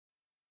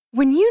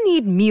When you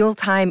need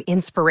mealtime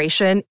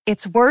inspiration,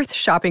 it's worth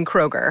shopping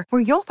Kroger,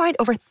 where you'll find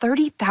over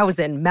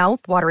 30,000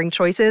 mouth-watering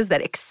choices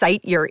that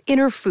excite your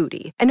inner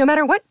foodie. And no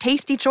matter what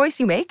tasty choice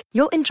you make,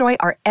 you'll enjoy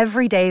our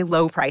everyday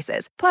low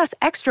prices, plus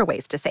extra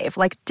ways to save,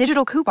 like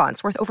digital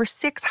coupons worth over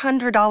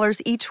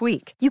 $600 each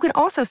week. You can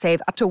also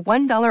save up to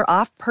 $1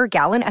 off per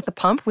gallon at the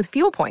pump with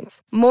fuel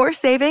points. More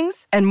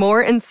savings and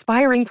more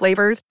inspiring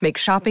flavors make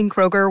shopping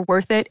Kroger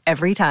worth it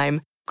every time.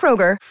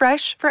 Kroger,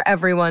 fresh for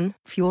everyone.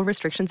 Fuel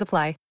restrictions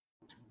apply.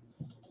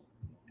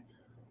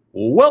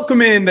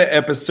 Welcome into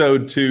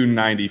episode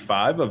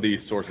 295 of the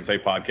Sources Say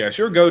podcast,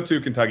 your go-to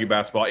Kentucky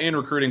basketball and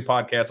recruiting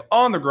podcast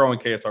on the growing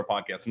KSR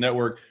Podcast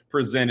Network,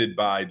 presented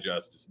by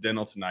Justice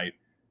Dental. Tonight,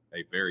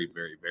 a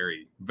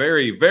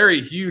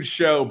very huge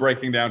show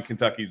breaking down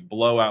Kentucky's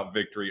blowout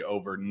victory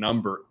over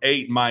number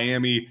 8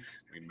 Miami.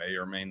 We may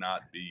or may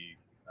not be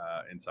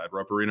inside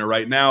Rupp Arena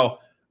right now,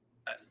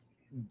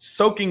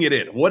 soaking it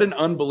in. What an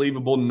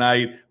unbelievable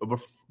night.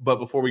 But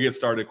before we get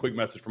started, a quick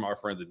message from our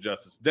friends at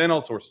Justice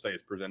Dental. Sources Say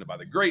is presented by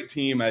the great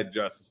team at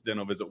Justice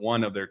Dental. Visit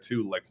one of their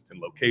 2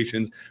 Lexington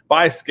locations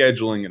by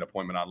scheduling an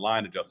appointment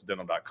online at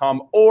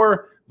justicedental.com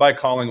or by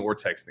calling or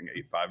texting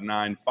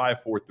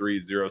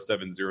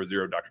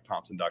 859-543-0700. Dr.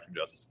 Thompson, Dr.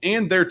 Justice,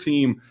 and their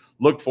team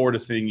look forward to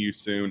seeing you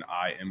soon.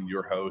 I am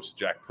your host,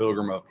 Jack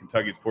Pilgrim of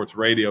Kentucky Sports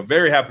Radio.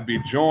 Very happy to be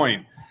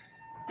joined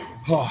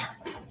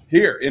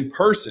here in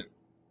person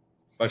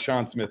by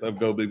Sean Smith of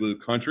Go Big Blue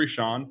Country.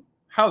 Sean,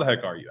 how the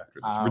heck are you after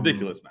this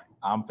ridiculous night?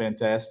 I'm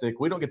fantastic.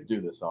 We don't get to do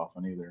this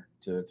often either,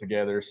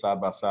 together, side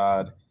by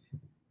side,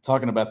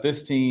 talking about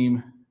this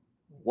team,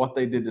 what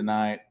they did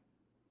tonight.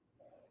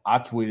 I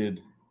tweeted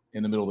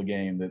in the middle of the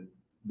game that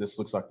this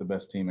looks like the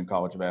best team in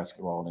college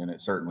basketball, and it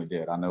certainly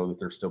did. I know that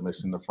they're still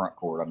missing the front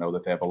court. I know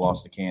that they have a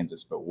loss to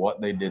Kansas, but what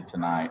they did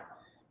tonight,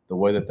 the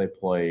way that they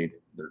played,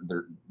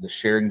 they're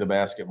sharing the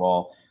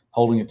basketball,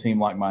 holding a team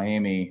like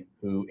Miami,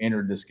 who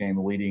entered this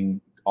game leading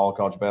all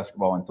college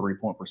basketball in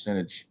three-point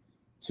percentage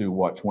to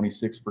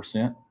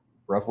 26%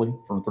 roughly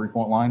from the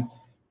three-point line.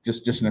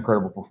 Just an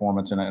incredible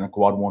performance and a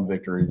quad one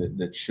victory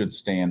that should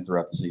stand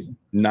throughout the season.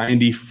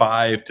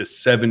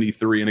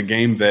 95-73 in a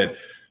game that,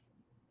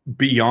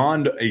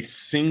 beyond a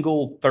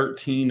single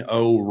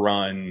 13-0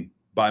 run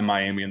by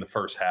Miami in the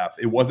first half,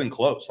 it wasn't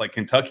close. Like,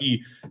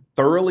 Kentucky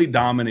thoroughly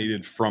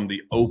dominated from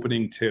the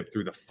opening tip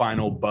through the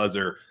final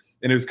buzzer.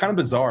 And it was kind of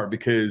bizarre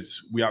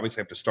because we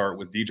obviously have to start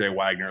with DJ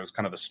Wagner. It was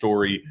kind of the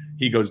story.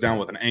 He goes down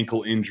with an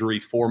ankle injury,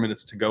 4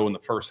 minutes to go in the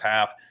first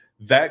half.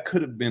 That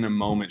could have been a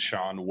moment,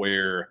 Sean,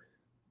 where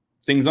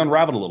things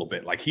unraveled a little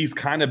bit. Like, he's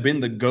kind of been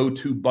the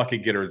go-to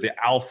bucket getter, the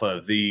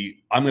alpha,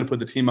 I'm going to put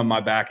the team on my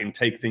back and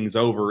take things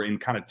over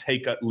and kind of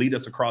lead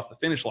us across the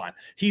finish line.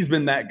 He's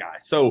been that guy.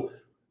 So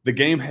the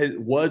game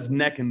was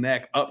neck and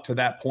neck up to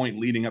that point,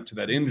 leading up to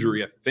that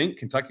injury. I think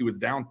Kentucky was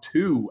down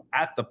 2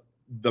 at the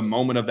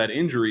moment of that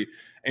injury.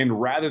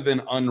 And rather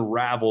than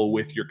unravel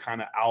with your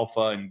kind of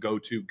alpha and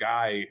go-to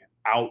guy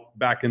out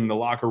back in the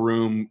locker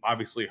room,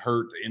 obviously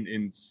hurt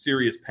in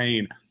serious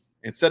pain,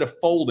 instead of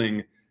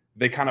folding,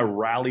 they kind of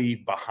rally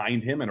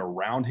behind him and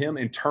around him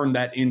and turn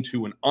that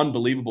into an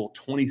unbelievable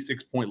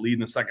 26-point lead in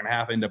the second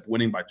half, end up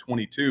winning by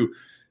 22.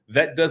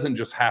 That doesn't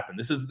just happen.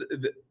 This is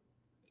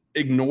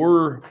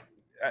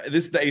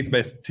this is the 8th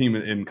best team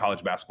in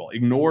college basketball.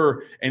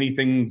 Ignore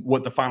anything,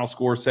 what the final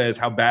score says,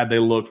 how bad they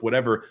looked,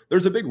 whatever.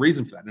 There's a big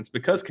reason for that. And it's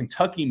because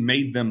Kentucky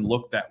made them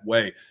look that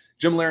way.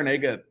 Jim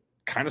Larrañaga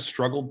kind of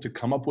struggled to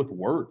come up with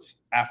words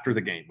after the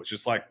game. It was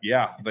just like,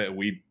 yeah,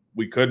 we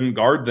couldn't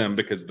guard them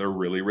because they're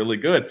really, really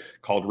good.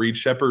 Called Reed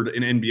Sheppard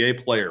an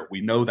NBA player.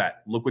 We know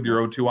that. Look with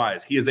your own 2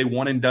 eyes. He is a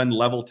one-and-done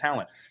level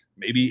talent.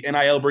 Maybe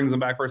NIL brings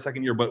him back for a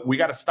second year, but we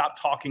got to stop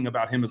talking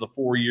about him as a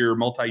 4-year,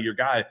 multi-year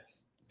guy.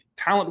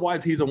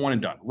 Talent-wise, he's a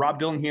one-and-done. Rob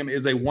Dillingham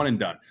is a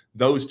one-and-done.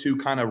 Those two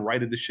kind of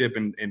righted the ship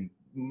and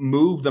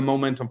move the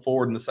momentum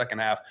forward in the second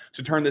half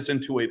to turn this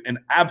into an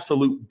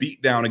absolute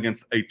beatdown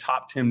against a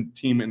top 10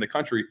 team in the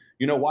country.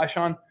 You know why,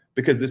 Sean?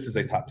 Because this is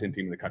a top 10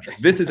 team in the country.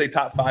 This is a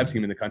top 5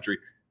 team in the country.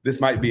 This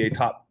might be a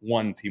top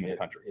 1 team in the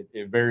country.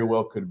 It very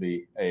well could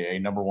be a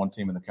number 1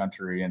 team in the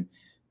country. And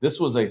this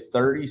was a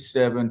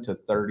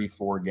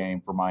 37-34 game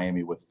for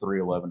Miami with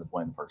 3:11 to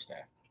play in the first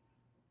half.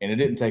 And it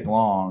didn't take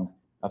long.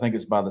 I think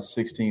it's by the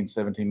 16,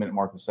 17-minute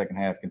mark of the second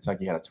half,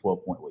 Kentucky had a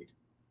 12-point lead.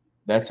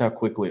 That's how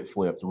quickly it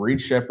flipped. Reed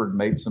Sheppard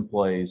made some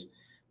plays.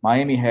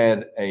 Miami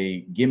had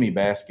a gimme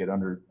basket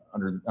under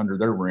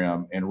their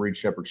rim, and Reed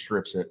Sheppard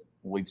strips it,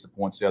 leads the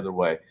points the other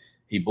way.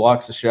 He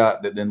blocks a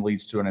shot that then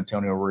leads to an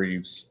Antonio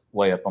Reeves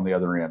layup on the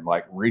other end.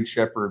 Like, Reed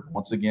Sheppard,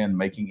 once again,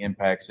 making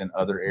impacts in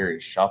other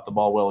areas. Shot the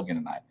ball well again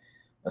tonight.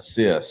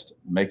 Assist,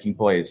 making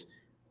plays.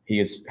 He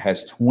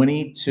has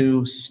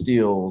 22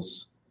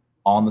 steals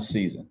on the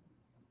season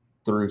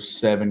through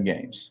 7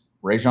 games.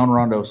 Rajon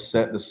Rondo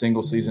set the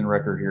single-season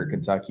record here at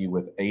Kentucky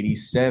with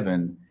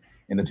 87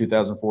 in the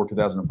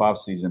 2004-2005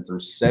 season. Through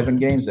 7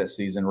 games that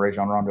season,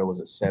 Rajon Rondo was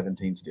at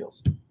 17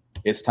 steals.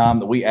 It's time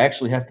that we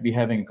actually have to be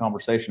having a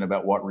conversation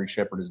about what Reed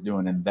Sheppard is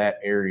doing in that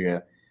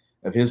area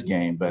of his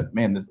game. But,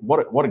 man,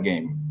 what a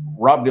game.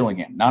 Rob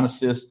Dillingham, 9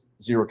 assists,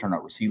 0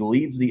 turnovers. He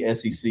leads the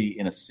SEC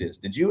in assists.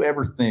 Did you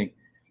ever think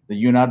that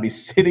you and I'd be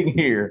sitting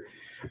here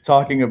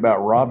talking about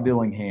Rob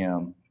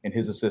Dillingham and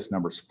his assist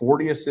numbers?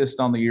 40 assists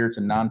on the year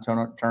to 9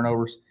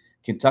 turnovers.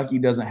 Kentucky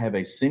doesn't have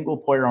a single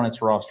player on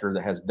its roster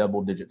that has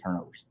double-digit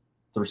turnovers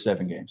through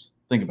 7 games.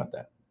 Think about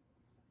that.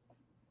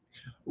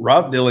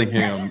 Rob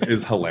Dillingham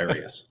is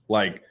hilarious.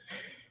 Like,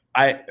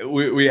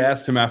 we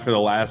asked him after the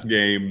last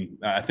game.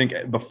 I think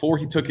before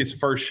he took his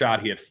first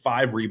shot, he had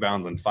 5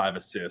 rebounds and 5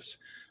 assists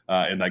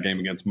in that game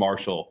against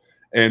Marshall.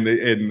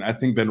 And I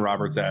think Ben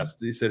Roberts asked,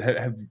 he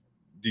said,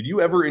 did you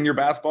ever in your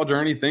basketball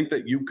journey think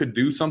that you could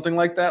do something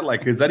like that?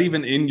 Like, is that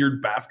even in your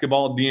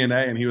basketball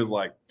DNA? And he was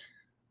like,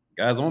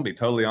 guys, I'm going to be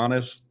totally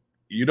honest.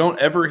 You don't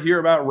ever hear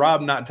about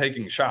Rob not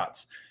taking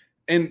shots.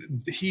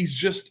 And he's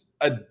just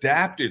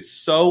adapted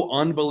so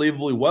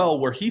unbelievably well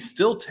where he's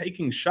still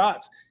taking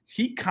shots.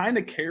 He kind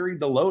of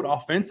carried the load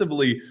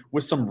offensively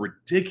with some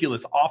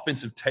ridiculous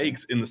offensive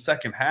takes in the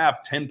second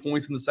half, 10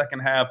 points in the second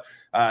half,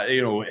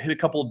 hit a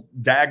couple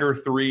dagger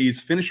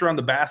threes, finished around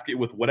the basket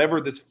with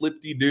whatever this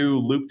flip-de-doo,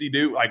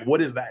 loop-de-doo, like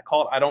what is that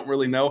called? I don't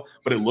really know,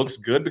 but it looks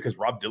good because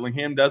Rob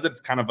Dillingham does it.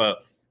 It's kind of a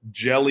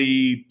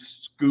jelly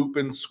scoop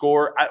and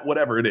score,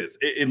 whatever it is.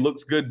 It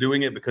looks good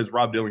doing it because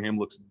Rob Dillingham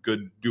looks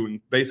good doing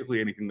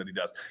basically anything that he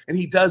does. And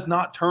he does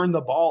not turn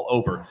the ball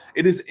over.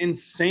 It is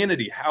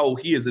insanity how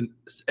he is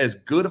as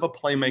good of a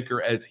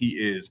playmaker as he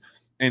is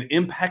and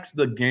impacts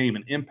the game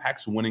and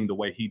impacts winning the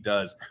way he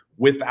does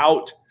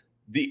without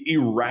the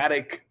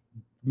erratic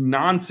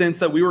nonsense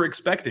that we were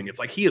expecting. It's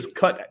like he has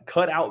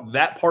cut out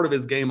that part of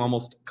his game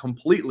almost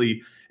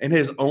completely and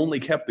has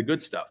only kept the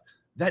good stuff.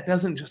 That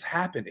doesn't just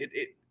happen.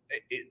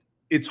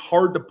 It's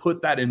hard to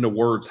put that into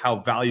words how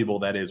valuable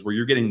that is, where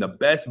you're getting the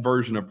best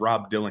version of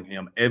Rob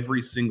Dillingham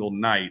every single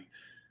night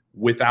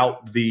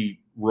without the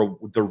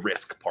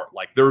risk part.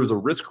 Like, there is a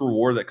risk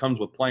reward that comes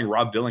with playing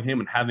Rob Dillingham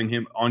and having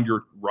him on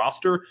your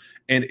roster,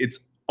 and it's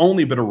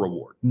only been a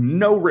reward,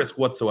 no risk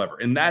whatsoever.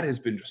 And that has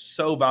been just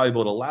so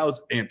valuable. It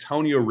allows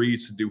Antonio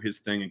Reeves to do his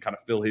thing and kind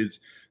of fill his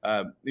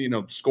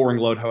scoring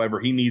load however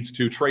he needs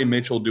to. Trey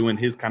Mitchell doing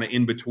his kind of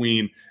in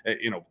between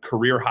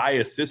career high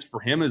assists for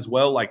him as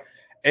well. Like,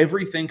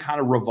 everything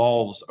kind of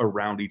revolves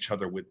around each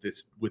other with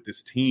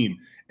this team,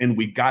 and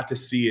we got to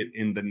see it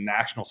in the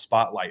national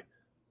spotlight.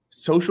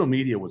 Social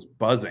media was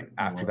buzzing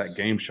after that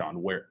game, Sean,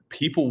 where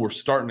people were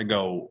starting to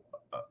go,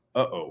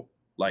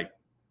 like,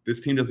 this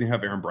team doesn't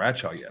have Aaron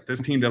Bradshaw yet. This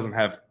team doesn't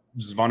have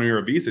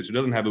Zvonimir Ivisic. It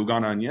doesn't have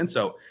Ugonna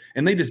Onyenso.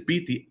 And they just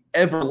beat the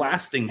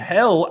everlasting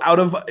hell out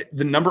of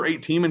the number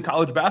 8 team in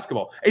college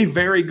basketball. A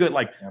very good,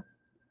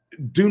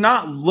 do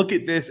not look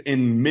at this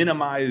and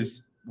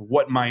minimize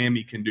what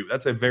Miami can do.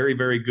 That's a very,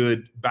 very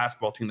good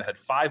basketball team that had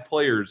 5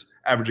 players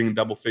averaging in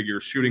double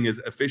figures, shooting as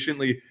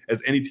efficiently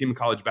as any team in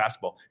college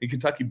basketball. And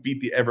Kentucky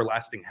beat the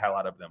everlasting hell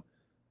out of them.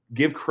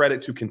 Give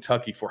credit to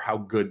Kentucky for how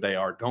good they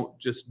are. Don't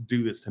just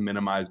do this to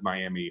minimize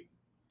Miami,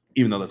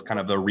 even though that's kind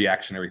of the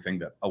reactionary thing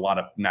that a lot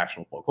of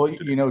national folks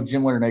do.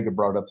 Jim Larrañaga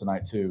brought it up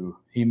tonight too.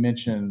 He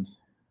mentioned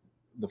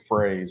the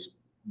phrase,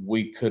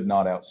 we couldn't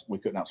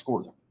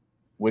outscore them,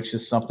 which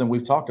is something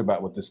we've talked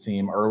about with this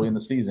team early in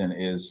the season.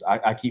 Is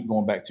I keep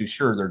going back to,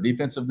 sure, their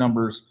defensive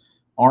numbers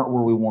aren't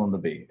where we want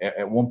them to be.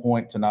 At one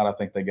point tonight, I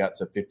think they got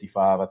to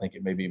 55. I think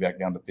it may be back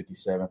down to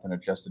 57th in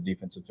adjusted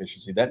defense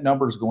efficiency. That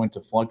number is going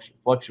to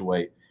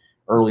fluctuate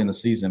early in the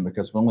season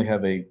because we only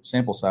have a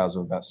sample size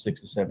of about 6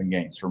 to 7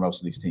 games for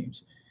most of these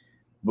teams.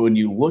 But when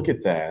you look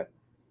at that,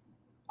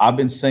 I've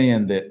been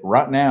saying that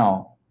right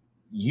now,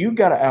 you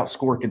got to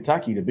outscore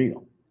Kentucky to beat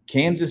them.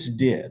 Kansas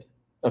did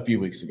a few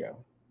weeks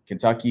ago.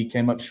 Kentucky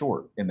came up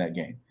short in that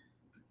game.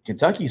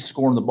 Kentucky's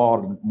scoring the ball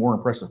at a more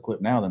impressive clip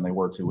now than they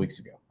were 2 weeks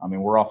ago. I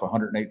mean, we're off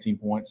 118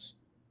 points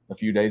a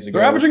few days ago.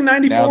 They're averaging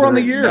 94 on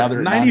the year,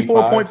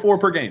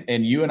 94.4 per game.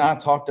 And you and I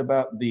talked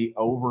about the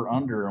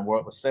over-under and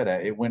what was said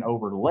at. It went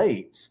over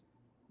late,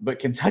 but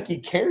Kentucky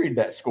carried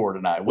that score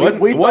tonight. It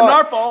wasn't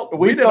our fault.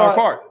 We did our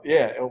part.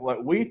 Yeah,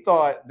 we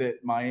thought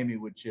that Miami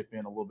would chip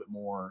in a little bit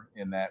more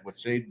in that,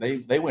 which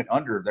they went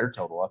under their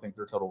total. I think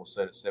their total was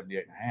set at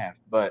 78.5.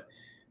 But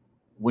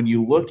when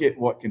you look at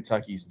what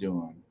Kentucky's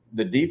doing,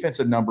 the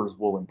defensive numbers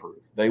will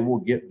improve. They will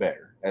get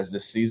better as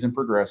this season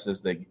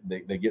progresses. They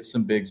get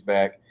some bigs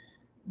back.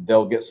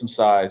 They'll get some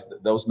size.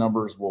 Those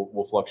numbers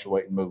will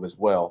fluctuate and move as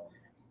well.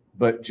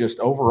 But just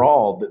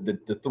overall,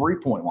 the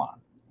three-point line,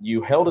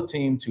 you held a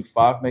team to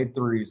 5 made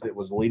threes that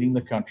was leading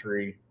the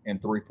country in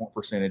three-point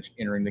percentage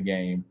entering the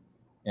game,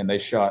 and they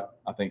shot,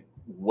 I think,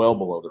 well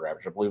below their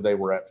average. I believe they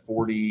were at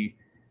 40.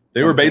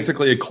 They were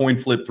basically a coin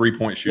flip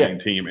 3-point shooting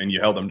team, and you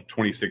held them to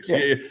 26.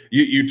 Yeah.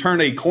 You turn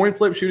a coin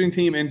flip shooting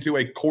team into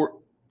a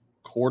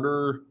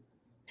quarter.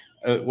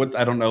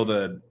 I don't know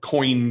the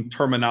coin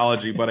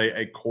terminology, but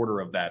a quarter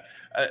of that.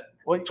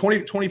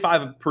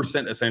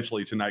 25%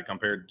 essentially tonight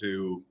compared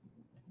to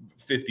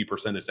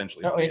 50%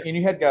 essentially. No, and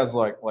you had guys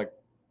like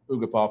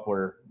Uga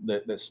Poplar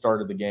that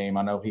started the game.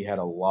 I know he had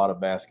a lot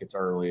of baskets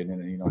early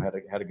and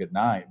had a good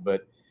night,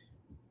 but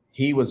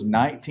he was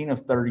 19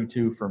 of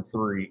 32 from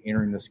 3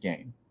 entering this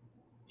game.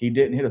 He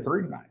didn't hit a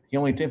 3 tonight. He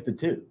only attempted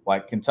 2.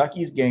 Like,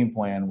 Kentucky's game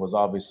plan was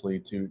obviously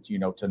to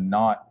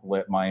not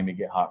let Miami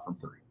get hot from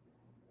 3.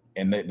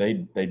 And they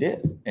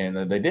did, and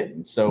they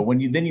didn't. So when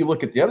you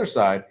look at the other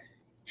side,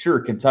 sure,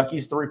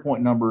 Kentucky's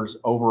 3-point numbers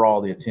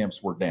overall, the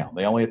attempts were down.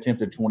 They only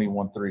attempted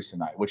 21 threes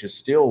tonight, which is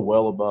still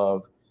well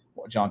above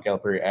what John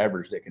Calipari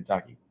averaged at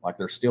Kentucky. Like,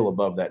 they're still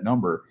above that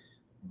number.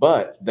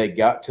 But they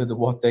got to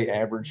what they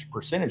averaged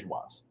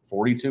percentage-wise,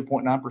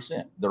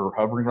 42.9%. They're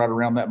hovering right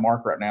around that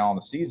mark right now on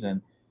the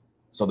season.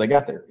 So they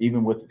got there,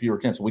 even with fewer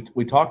attempts.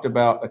 We talked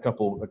about a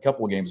couple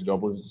of games ago, I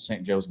believe it was the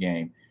St. Joe's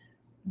game,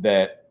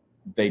 that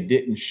they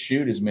didn't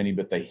shoot as many,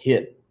 but they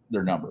hit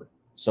their number.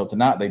 So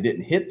tonight they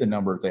didn't hit the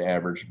number they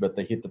averaged, but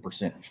they hit the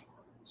percentage.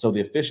 So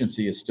the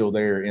efficiency is still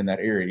there in that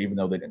area, even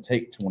though they didn't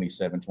take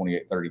 27,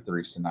 28,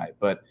 33s tonight.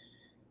 But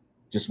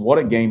just what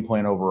a game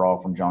plan overall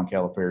from John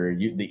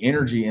Calipari. The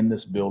energy in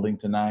this building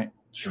tonight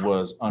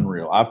was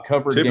unreal. I've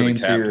covered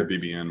games here.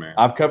 BBN, man.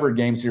 I've covered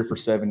games here for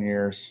 7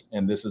 years,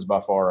 and this is by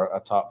far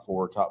a top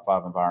 4, top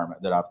 5 environment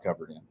that I've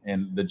covered in.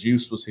 And the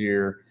juice was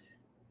here.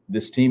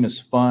 This team is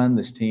fun.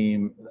 This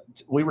team,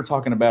 we were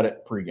talking about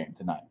it pregame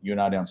tonight, you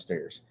and I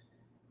downstairs,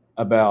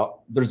 about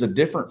there's a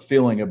different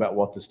feeling about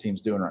what this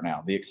team's doing right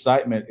now. The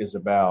excitement is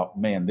about,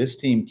 man, this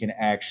team can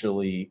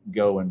actually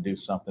go and do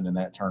something in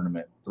that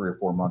tournament 3 or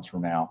 4 months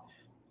from now.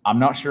 I'm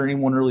not sure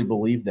anyone really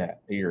believed that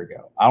a year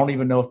ago. I don't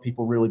even know if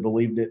people really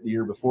believed it the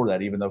year before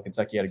that, even though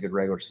Kentucky had a good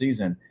regular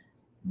season.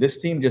 This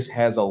team just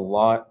has a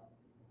lot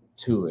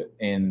to it.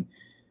 And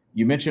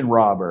you mentioned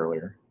Rob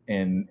earlier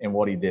and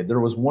what he did. There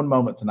was one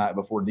moment tonight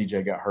before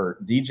DJ got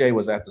hurt. DJ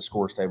was at the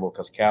scores table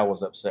because Cal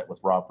was upset with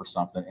Rob for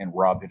something, and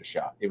Rob hit a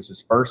shot. It was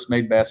his first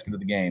made basket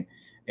of the game,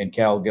 and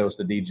Cal goes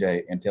to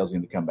DJ and tells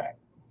him to come back.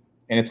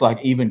 And it's like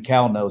even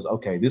Cal knows,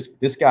 okay,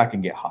 this guy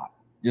can get hot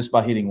just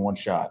by hitting one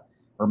shot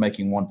or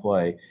making one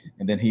play,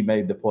 and then he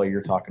made the play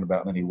you're talking about,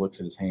 and then he looks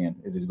at his hand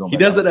as he's going. He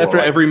does it after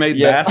every made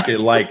basket.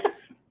 Like,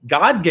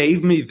 God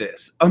gave me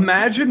this.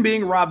 Imagine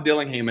being Rob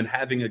Dillingham and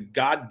having a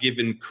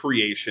God-given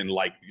creation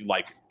like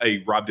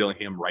a Rob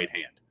Dillingham right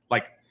hand.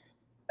 Like,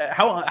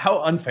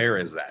 how unfair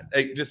is that?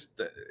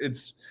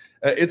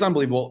 It's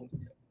unbelievable.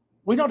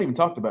 We don't even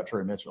talk about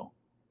Trey Mitchell,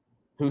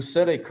 who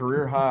set a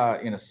career high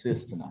in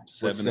assists tonight.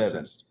 7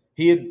 assists.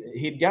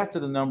 He'd got to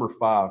the number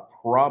 5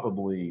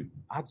 probably,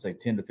 I'd say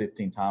 10 to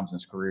 15 times in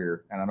his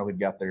career. And I know he'd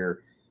got there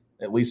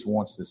at least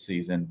once this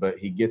season, but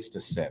he gets to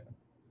 7.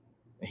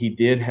 He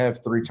did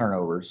have 3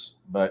 turnovers,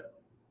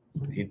 but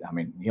he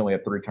only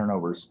had 3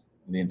 turnovers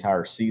the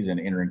entire season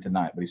entering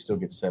tonight, but he still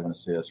gets 7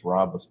 assists.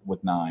 Rob was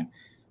with 9.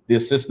 The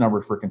assist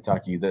number for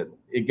Kentucky, that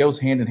it goes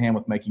hand in hand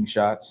with making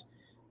shots,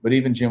 but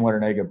even Jim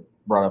Larranaga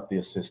brought up the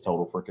assist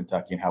total for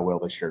Kentucky and how well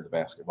they shared the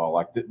basketball.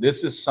 Like,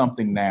 this is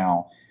something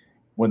now.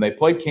 When they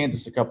played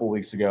Kansas a couple of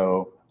weeks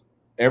ago,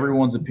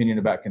 everyone's opinion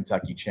about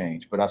Kentucky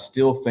changed, but I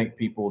still think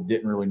people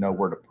didn't really know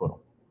where to put them.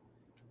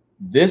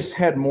 This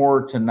had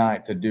more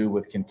tonight to do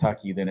with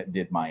Kentucky than it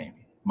did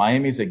Miami.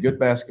 Miami's a good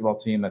basketball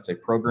team. That's a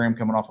program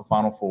coming off a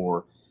Final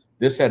Four.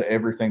 This had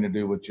everything to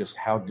do with just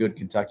how good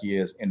Kentucky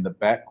is, and the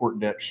backcourt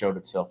depth showed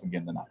itself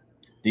again tonight.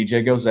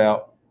 DJ goes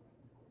out,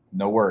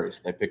 no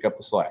worries. They pick up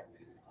the slack.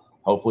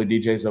 Hopefully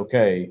DJ's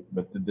okay,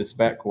 but this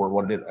backcourt,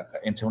 what did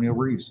Antonio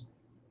Reeves?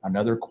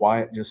 Another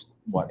quiet, just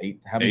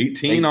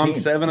 18 on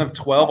 7 of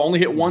 12, only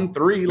hit 1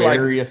 3.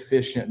 Very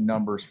efficient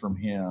numbers from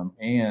him,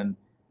 and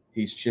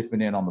he's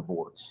chipping in on the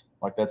boards.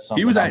 Like, that's something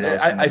he was.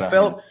 I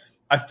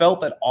felt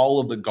that all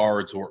of the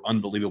guards were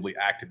unbelievably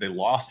active. They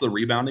lost the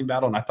rebounding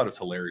battle, and I thought it was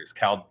hilarious.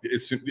 Cal,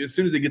 as soon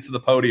as he gets to the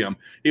podium,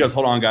 he goes,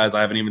 "Hold on, guys,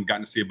 I haven't even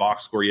gotten to see a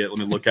box score yet. Let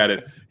me look at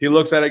it." He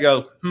looks at it,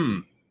 goes,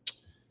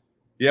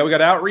 yeah, we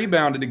got out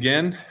rebounded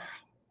again.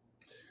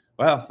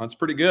 Wow, that's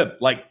pretty good.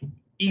 Like,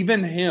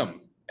 even him.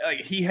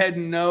 Like, he had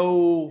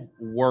no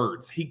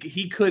words.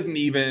 He couldn't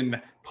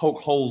even poke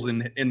holes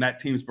in that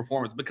team's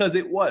performance, because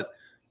it was.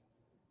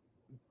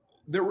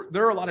 There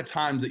are a lot of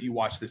times that you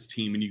watch this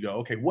team and you go,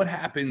 okay, what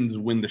happens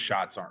when the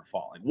shots aren't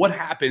falling? What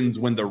happens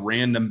when the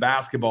random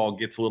basketball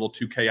gets a little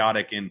too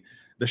chaotic and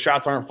the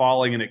shots aren't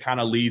falling, and it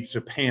kind of leads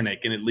to panic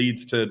and it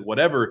leads to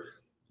whatever?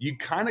 You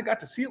kind of got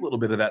to see a little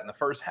bit of that in the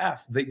first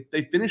half. They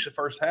finished the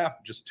first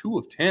half just 2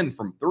 of 10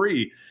 from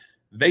 3.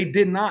 They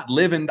did not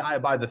live and die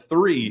by the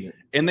 3,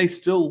 and they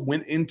still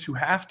went into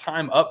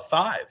halftime up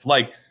 5.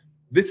 Like,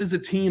 this is a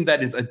team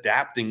that is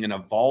adapting and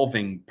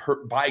evolving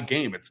by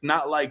game. It's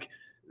not like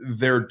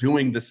they're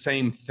doing the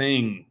same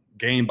thing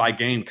game by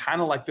game.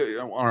 Kind of like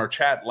on our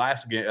chat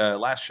last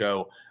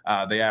show,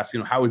 they asked,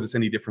 how is this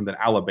any different than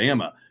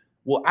Alabama?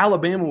 Well,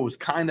 Alabama was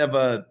kind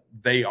of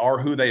they are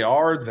who they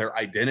are. Their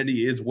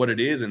identity is what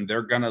it is, and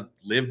they're going to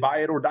live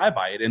by it or die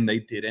by it, and they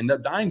did end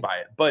up dying by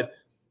it. But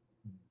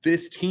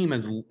this team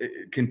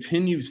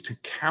continues to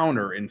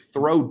counter and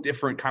throw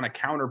different kind of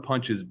counter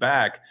punches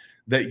back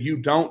that you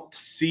don't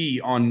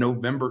see on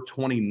November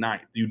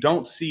 29th. You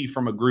don't see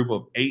from a group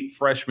of 8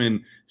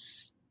 freshmen,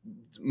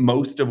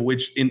 most of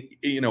which in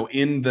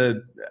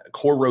the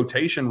core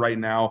rotation right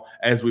now,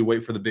 as we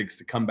wait for the bigs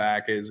to come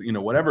back,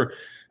 whatever.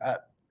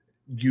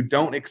 you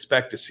don't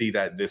expect to see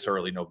that this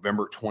early,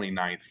 November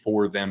 29th,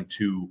 for them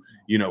to,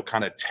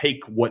 kind of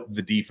take what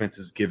the defense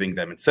is giving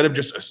them. Instead of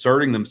just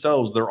asserting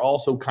themselves, they're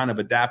also kind of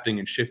adapting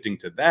and shifting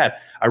to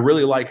that. I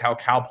really like how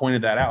Cal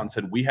pointed that out and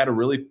said, we had a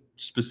really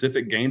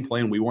specific game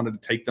plan. We wanted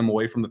to take them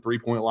away from the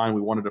 3-point line.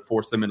 We wanted to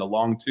force them into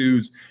long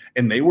twos,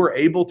 and they were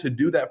able to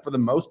do that for the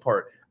most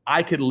part.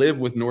 I could live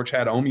with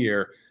Norchad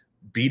Omier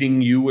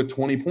beating you with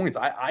 20 points.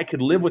 I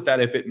could live with that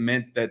if it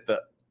meant that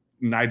the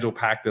Nigel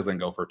Pack doesn't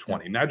go for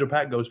 20. Yep. Nigel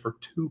Pack goes for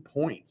 2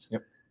 points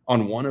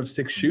on 1 of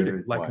 6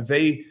 shooting. Like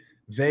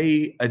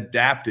they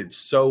adapted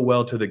so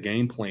well to the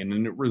game plan,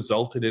 and it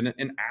resulted in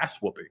an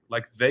ass whooping.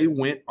 Like they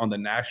went on the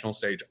national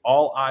stage,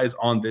 all eyes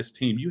on this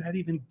team. You had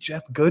even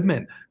Jeff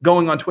Goodman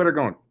going on Twitter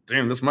going,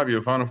 damn, this might be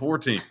a Final Four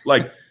team.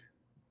 Like,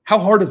 how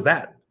hard is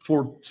that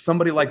for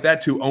somebody like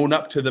that to own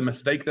up to the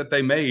mistake that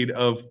they made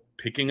of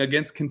picking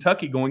against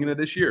Kentucky going into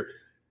this year?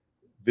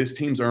 This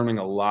team's earning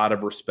a lot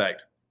of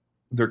respect.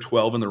 They're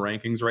 12 in the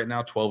rankings right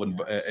now, 12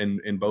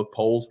 in both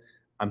polls.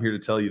 I'm here to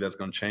tell you that's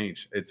going to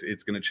change.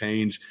 It's going to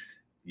change.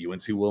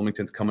 UNC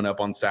Wilmington's coming up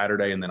on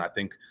Saturday, and then I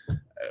think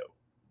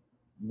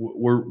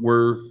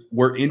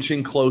we're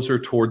inching closer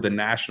toward the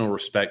national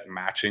respect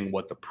matching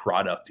what the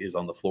product is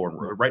on the floor.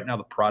 And right now,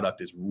 the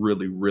product is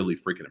really, really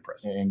freaking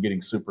impressive. And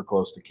getting super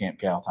close to Camp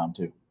Cal time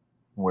too,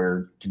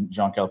 where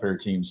John Calipari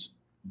teams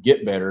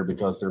get better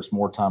because there's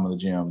more time in the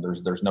gym.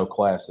 There's no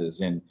classes,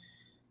 and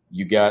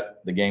you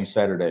got the game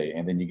Saturday,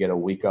 and then you get a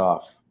week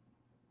off.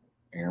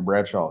 Aaron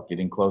Bradshaw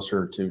getting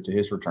closer to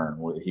his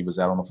return. He was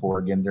out on the floor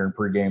again during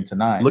pregame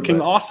tonight. Looking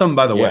awesome,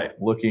 by the way.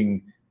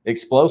 Looking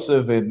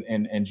explosive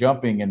and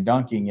jumping and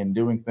dunking and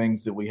doing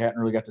things that we hadn't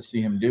really got to see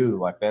him do.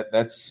 Like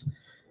that's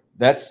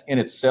in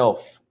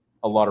itself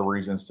a lot of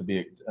reasons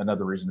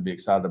another reason to be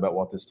excited about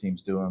what this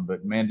team's doing.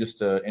 But man,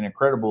 just an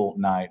incredible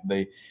night.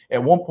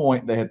 At one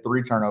point they had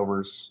 3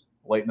 turnovers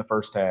late in the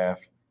first half,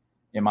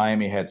 and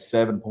Miami had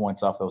 7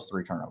 points off those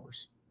 3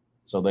 turnovers.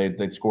 So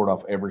they'd scored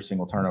off every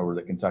single turnover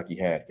that Kentucky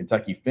had.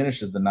 Kentucky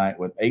finishes the night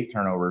with 8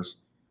 turnovers.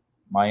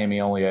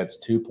 Miami only adds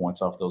 2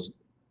 points off those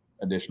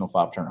additional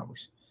 5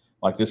 turnovers.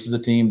 Like, this is a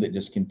team that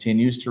just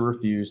continues to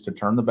refuse to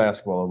turn the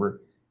basketball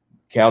over.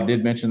 Cal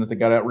did mention that they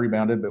got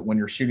out-rebounded, but when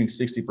you're shooting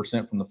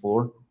 60% from the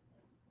floor,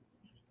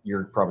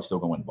 you're probably still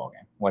going to win the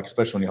ballgame. Like,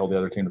 especially when you hold the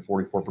other team to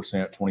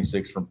 44%,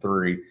 26 from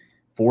 3,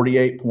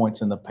 48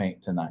 points in the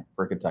paint tonight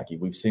for Kentucky.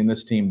 We've seen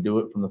this team do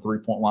it from the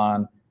 3-point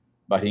line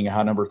by hitting a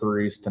high number of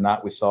threes.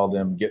 Tonight we saw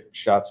them get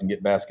shots and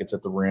get baskets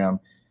at the rim.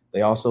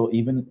 They also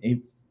even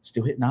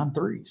still hit 9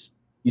 threes.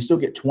 You still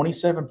get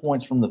 27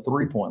 points from the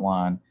 3-point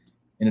line,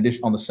 in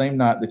addition on the same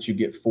night that you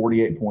get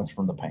 48 points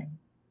from the paint.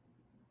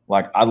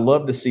 Like, I'd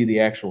love to see the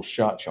actual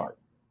shot chart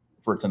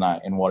for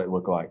tonight and what it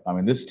looked like. I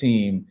mean, this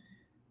team,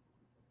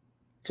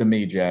 to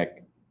me,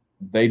 Jack,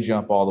 they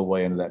jump all the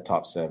way into that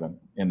top 7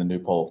 in the new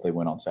poll if they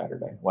win on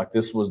Saturday. Like,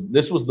 this was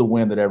the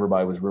win that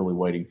everybody was really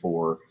waiting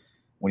for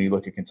when you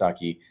look at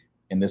Kentucky.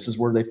 And this is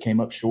where they've came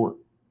up short,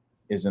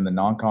 is in the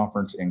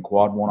non-conference and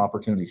quad 1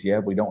 opportunities. Yeah,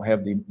 we don't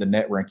have the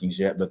net rankings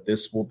yet, but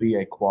this will be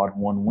a quad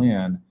 1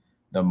 win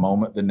the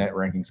moment the net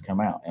rankings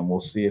come out. And we'll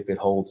see if it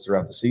holds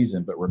throughout the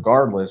season. But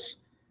regardless,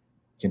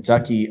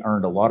 Kentucky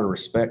earned a lot of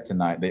respect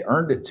tonight. They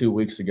earned it 2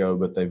 weeks ago,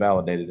 but they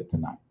validated it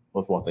tonight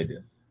with what they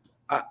did.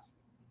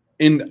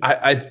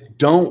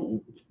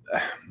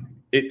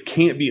 It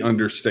can't be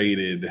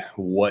understated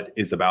what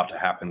is about to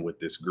happen with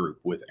this group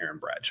with Aaron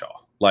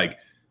Bradshaw. Like,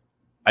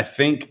 I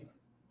think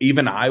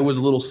even I was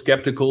a little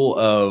skeptical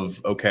of,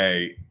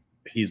 okay,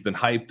 he's been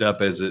hyped up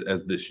as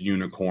this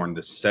unicorn,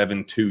 this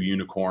 7'2"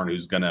 unicorn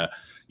who's going to,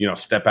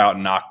 step out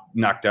and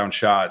knock down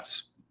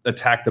shots,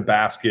 attack the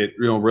basket,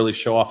 really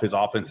show off his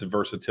offensive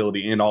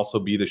versatility, and also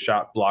be the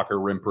shot blocker,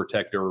 rim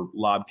protector,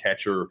 lob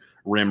catcher,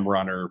 rim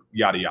runner,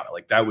 yada, yada.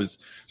 Like, that was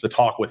the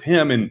talk with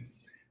him. And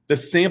the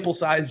sample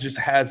size just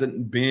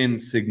hasn't been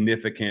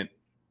significant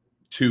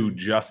to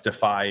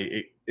justify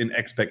an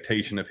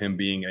expectation of him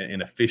being an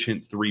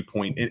efficient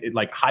 3-point,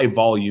 like high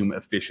volume,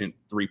 efficient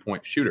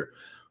 3-point shooter.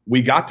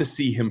 We got to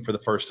see him for the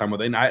first time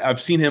and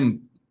I've seen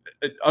him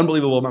an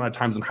unbelievable amount of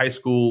times in high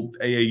school,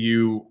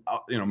 AAU,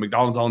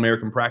 McDonald's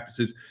All-American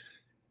practices.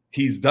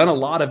 He's done a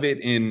lot of it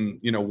in,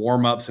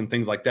 warm-ups and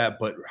things like that,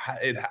 but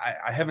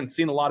I haven't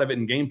seen a lot of it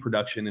in game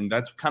production. And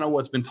that's kind of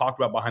what's been talked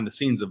about behind the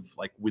scenes of,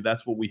 like,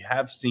 that's what we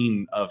have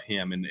seen of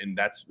him. And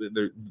that's,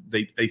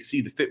 they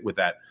see the fit with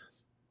that.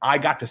 I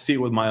got to see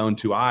it with my own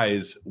 2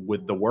 eyes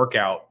with the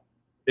workout,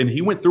 and he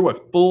went through a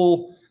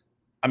full,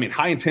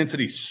 high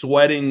intensity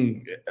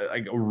sweating,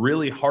 like a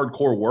really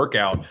hardcore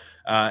workout,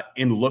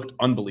 and looked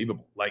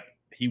unbelievable. Like,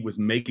 he was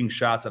making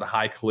shots at a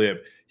high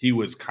clip. He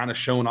was kind of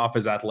showing off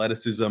his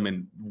athleticism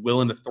and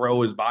willing to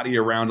throw his body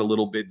around a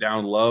little bit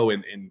down low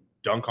and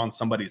dunk on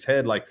somebody's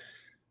head. Like,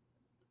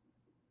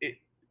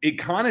 it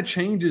kind of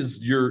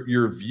changes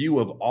your view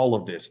of all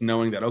of this,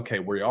 knowing that, okay,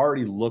 we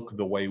already look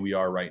the way we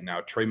are right now.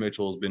 Trey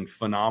Mitchell has been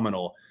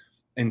phenomenal,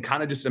 and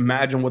kind of just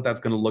imagine what that's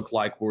going to look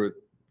like where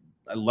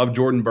I love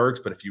Jordan Burks,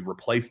 but if you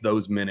replace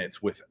those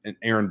minutes with an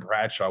Aaron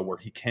Bradshaw where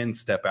he can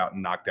step out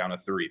and knock down a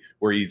three,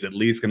 where he's at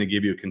least going to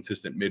give you a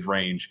consistent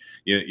mid-range,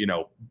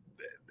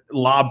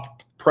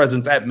 lob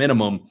presence at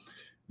minimum,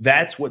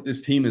 that's what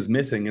this team is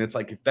missing. And it's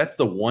like, if that's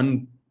the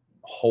one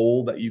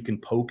hole that you can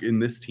poke in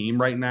this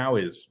team right now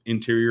is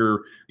interior,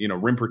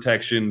 rim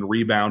protection,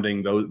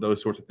 rebounding,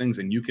 those sorts of things,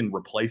 and you can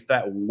replace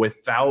that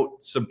without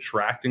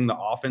subtracting the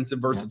offensive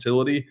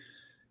versatility,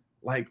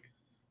 like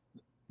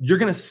you're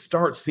going to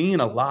start seeing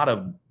a lot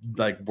of,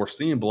 like, we're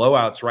seeing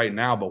blowouts right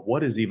now, but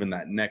what is even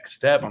that next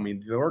step? I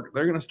mean, they're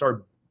going to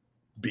start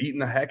beating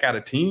the heck out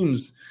of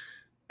teams.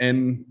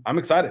 And I'm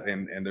excited.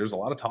 And there's a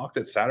lot of talk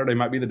that Saturday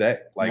might be the day.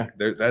 Like,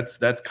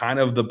 that's kind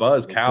of the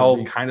buzz.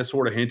 Cal kind of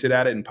sort of hinted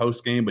at it in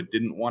post game, but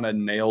didn't want to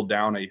nail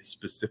down a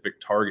specific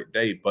target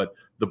date. But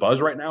the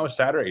buzz right now is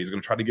Saturday. He's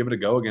going to try to give it a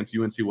go against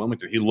UNC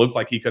Wilmington. He looked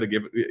like he could have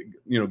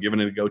given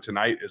it a go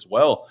tonight as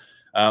well.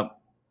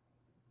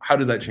 How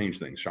does that change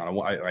things, Sean?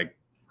 Like,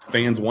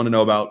 fans want to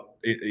know about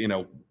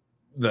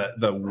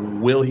the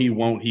will he,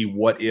 won't he,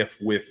 what if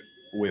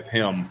with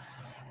him.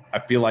 I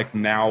feel like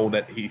now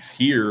that he's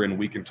here and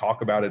we can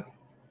talk about it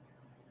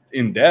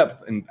in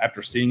depth, and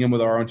after seeing him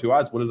with our own two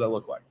eyes, what does that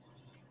look like?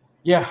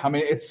 Yeah, I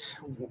mean, it's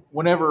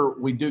whenever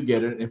we do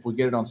get it, if we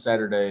get it on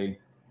Saturday,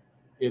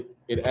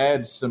 it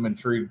adds some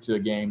intrigue to a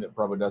game that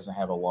probably doesn't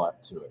have a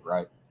lot to it,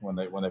 right? When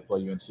they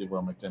play UNC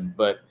Wilmington.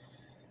 But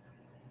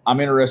I'm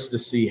interested to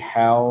see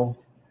how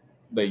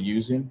they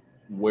use him,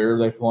 where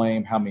they play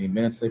him, how many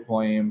minutes they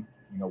play him,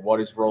 what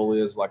his role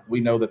is. Like, we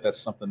know that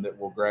that's something that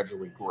will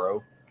gradually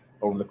grow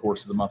over the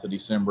course of the month of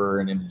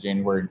December and into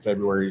January and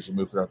February as you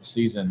move throughout the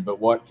season. But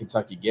what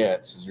Kentucky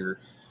gets is you're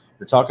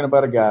talking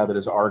about a guy that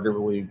is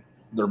arguably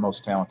their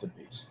most talented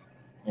piece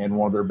and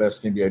one of their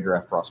best NBA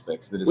draft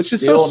prospects. That is, which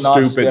is still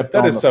so stupid.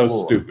 That is so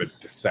stupid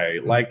to say.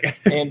 Like,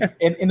 and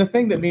the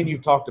thing that me and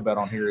you've talked about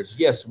on here is,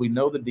 yes, we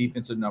know the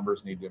defensive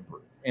numbers need to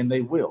improve, and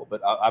they will.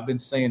 But I've been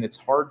saying it's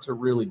hard to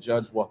really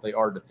judge what they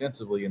are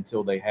defensively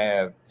until they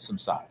have some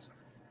size.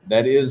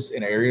 That is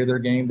an area of their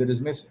game that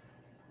is missing.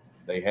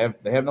 They have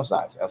no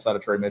size outside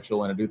of Trey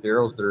Mitchell and Adou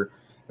Thero's their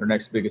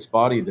next biggest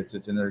body that's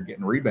in there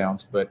getting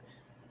rebounds. But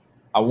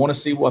I want to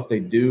see what they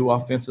do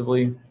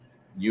offensively.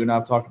 You and I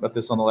have talked about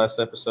this on the last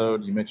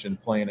episode. You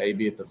mentioned playing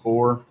AB at the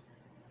 4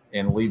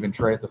 and leaving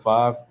Trey at the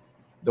 5.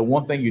 The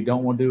one thing you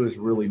don't want to do is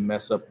really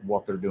mess up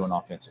what they're doing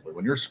offensively.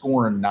 When you're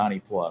scoring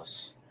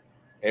 90-plus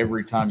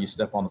every time you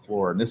step on the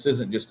floor, and this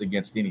isn't just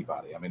against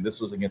anybody. I mean,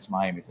 this was against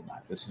Miami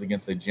tonight. This is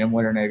against a Jim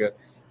Larrañaga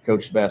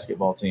coached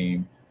basketball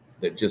team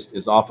that just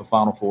is off a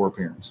Final Four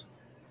appearance.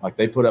 Like,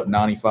 they put up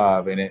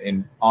 95,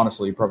 and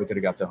honestly, you probably could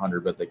have got to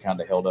 100, but they kind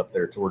of held up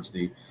there towards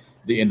the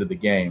end of the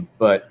game.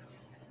 But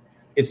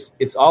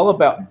it's all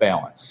about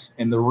balance.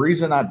 And the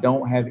reason I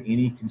don't have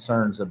any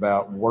concerns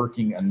about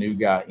working a new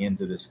guy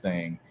into this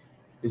thing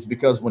is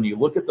because when you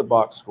look at the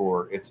box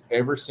score, it's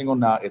every single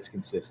night it's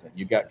consistent.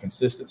 You've got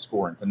consistent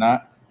scoring.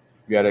 Tonight,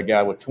 you got a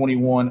guy with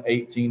 21,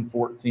 18,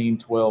 14,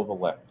 12,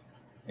 11.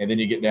 And then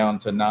you get down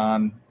to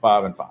 9,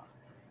 5, and 5.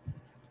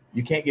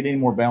 You can't get any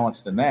more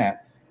balanced than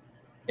that.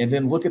 And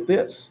then look at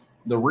this,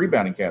 the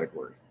rebounding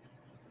category.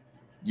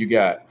 You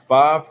got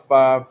 5,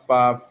 5,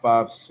 5,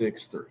 5,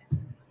 6, 3.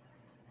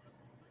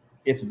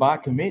 It's by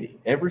committee.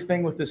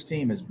 Everything with this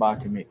team is by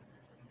committee.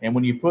 And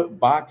when you put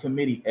by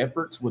committee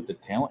efforts with the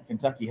talent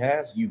Kentucky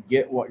has, you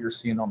get what you're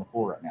seeing on the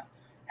floor right now.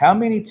 How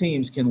many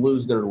teams can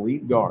lose their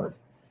lead guard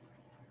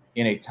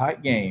in a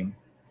tight game,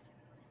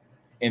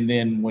 and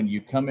then when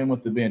you come in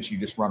with the bench, you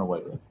just run away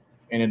with it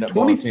and end up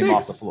blowing the team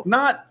off the floor?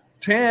 Not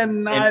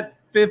 10, not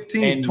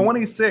 15,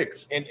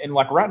 26. And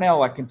like right now,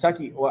 like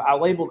Kentucky, well, I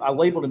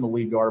labeled him a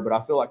lead guard, but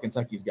I feel like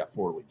Kentucky's got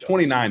 4 lead guards.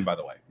 29, by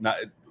the way, not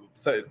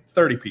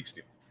 30 peak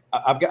steal.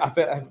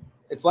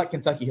 It's like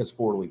Kentucky has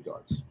 4 lead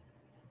guards.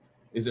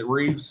 Is it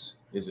Reeves?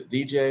 Is it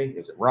DJ?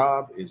 Is it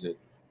Rob? Is it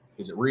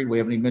Reed? We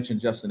haven't even mentioned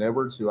Justin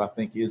Edwards, who I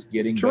think is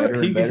getting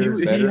better and better.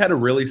 He had a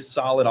really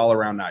solid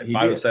all-around night.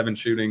 5 of 7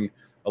 shooting,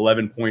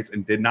 11 points,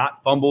 and did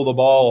not fumble the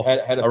ball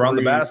around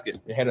the basket.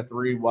 It had a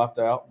 3 wiped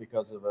out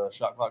because of a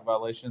shot clock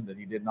violation that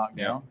he did knock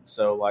down.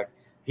 So, like,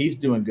 he's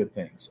doing good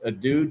things.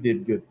 Adou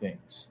did good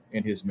things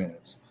in his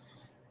minutes.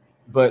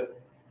 But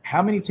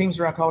how many teams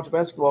around college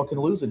basketball can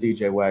lose a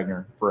DJ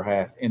Wagner for a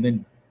half and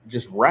then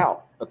just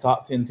rout a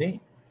top 10 team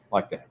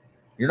like that?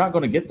 You're not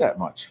going to get that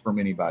much from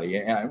anybody.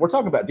 And we're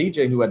talking about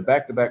DJ, who had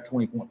back-to-back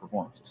 20-point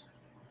performances.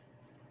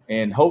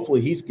 And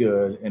hopefully he's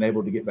good and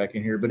able to get back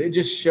in here. But it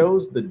just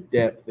shows the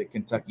depth that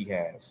Kentucky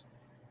has.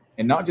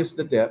 And not just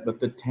the depth,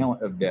 but the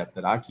talent of depth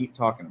that I keep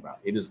talking about.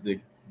 It is the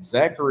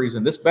exact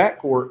reason. This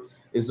backcourt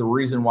is the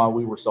reason why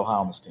we were so high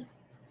on this team.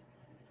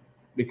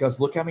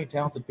 Because look how many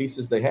talented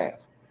pieces they have.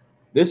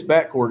 This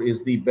backcourt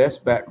is the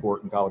best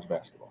backcourt in college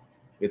basketball.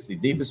 It's the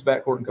deepest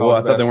backcourt in college basketball. Well,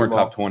 I thought they weren't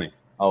top 20.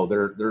 Oh,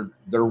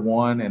 they're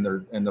 1 and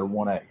they're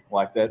 1A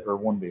like that, or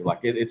 1B.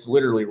 Like it's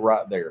literally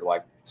right there.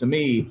 Like, to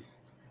me,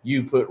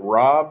 you put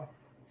Rob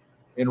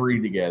and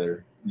Reed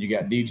together, you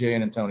got DJ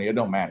and Antonio. It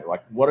don't matter.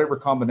 Like, whatever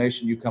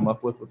combination you come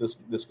up with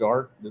this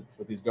guard,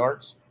 with these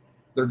guards,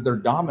 they're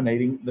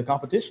dominating the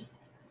competition.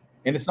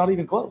 And it's not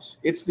even close.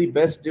 It's the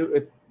best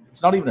duo.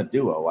 It's not even a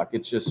duo. Like,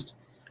 it's just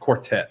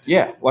quartet.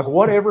 Yeah, like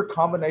whatever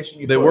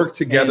combination they work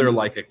together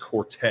like a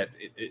quartet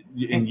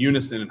in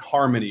unison and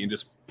harmony and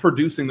just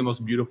producing the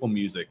most beautiful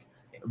music,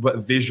 but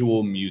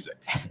visual music.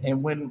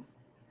 And when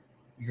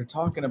you're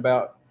talking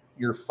about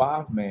your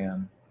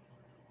 5-man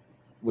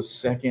was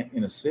second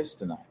in assists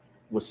tonight,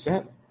 was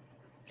 7.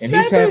 And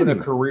he's having a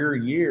career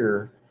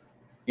year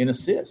in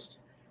assists.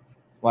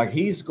 Like,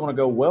 he's going to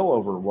go well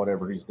over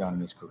whatever he's done in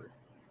his career.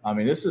 I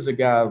mean, this is a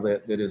guy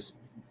that is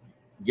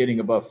getting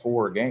above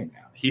 4 a game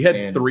now. He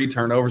had 3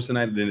 turnovers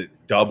tonight, and it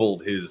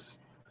doubled his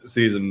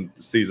season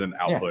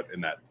output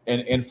in that.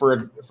 And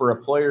for a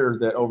player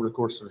that over the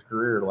course of his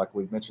career, like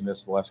we've mentioned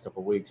this the last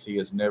couple of weeks, he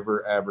has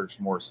never averaged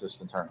more assists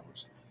than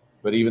turnovers.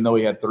 But even though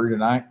he had 3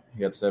 tonight,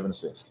 he had 7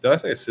 assists. Did I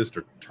say assists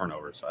or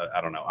turnovers?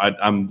 I don't know.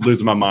 I'm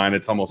losing my mind.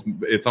 It's almost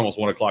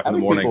 1 o'clock in the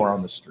morning. People are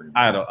on the stream.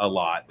 I had a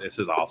lot. This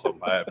is awesome.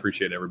 I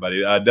appreciate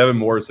everybody. Devin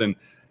Morrison,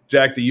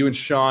 Jack, do you and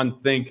Sean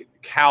think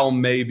Cal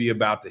may be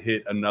about to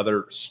hit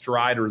another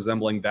stride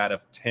resembling that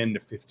of 10 to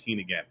 15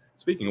 again?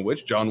 Speaking of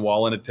which, John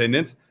Wall in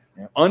attendance.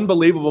 Yep.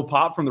 Unbelievable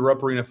pop from the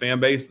Rupp Arena fan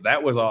base.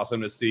 That was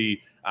awesome to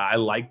see. I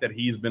like that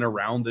he's been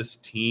around this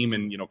team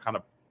and, kind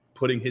of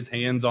putting his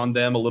hands on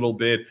them a little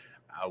bit.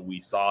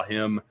 We saw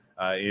him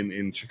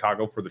in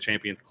Chicago for the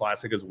Champions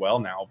Classic as well.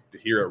 Now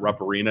here at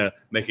Rupp Arena,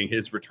 making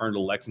his return to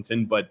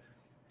Lexington. But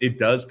it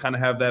does kind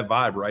of have that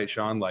vibe, right,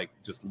 Sean? Like,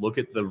 just look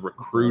at the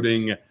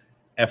recruiting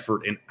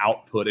effort and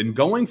output and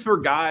going for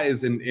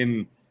guys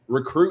in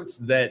recruits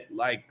that,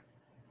 like,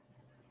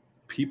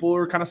 people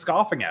are kind of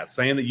scoffing at,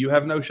 saying that you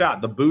have no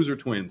shot. The Boozer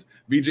twins,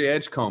 VJ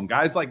Edgecombe,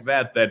 guys like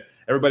that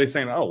everybody's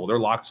saying, oh, well, they're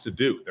locks to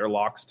Duke. They're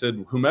locks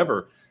to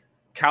whomever.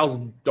 Cal's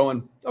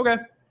going, okay,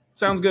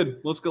 sounds good.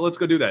 Let's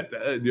go do that.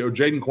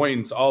 Jaden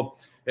Quain's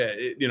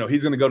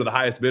he's going to go to the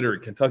highest bidder.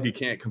 Kentucky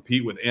can't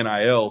compete with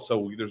NIL,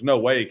 so there's no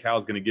way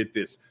Cal's going to get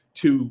this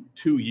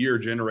two-year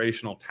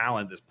generational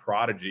talent, this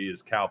prodigy,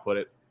 as Cal put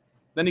it.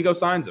 Then he goes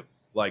signs him.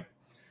 Like,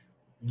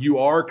 you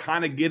are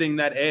kind of getting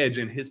that edge,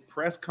 and his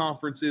press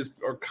conferences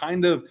are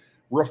kind of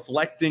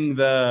reflecting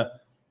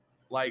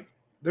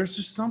there's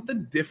just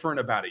something different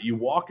about it. You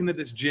walk into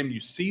this gym, you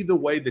see the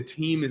way the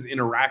team is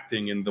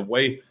interacting and the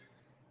way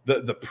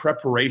the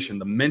preparation,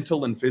 the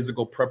mental and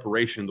physical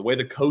preparation, the way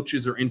the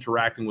coaches are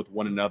interacting with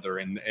one another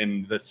and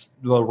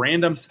the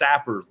random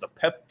staffers, the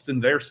peps in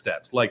their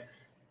steps. Like,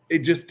 it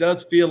just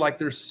does feel like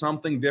there's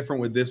something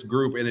different with this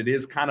group, and it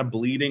is kind of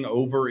bleeding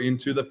over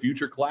into the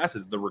future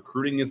classes. The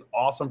recruiting is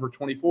awesome for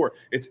 24.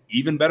 It's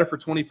even better for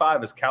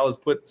 25, as Cal has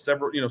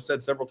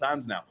said several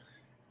times now.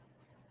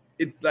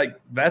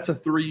 That's a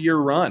 3-year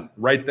run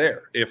right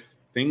there. If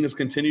things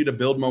continue to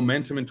build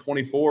momentum in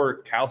 24,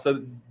 Cal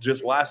said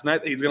just last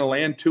night that he's going to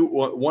land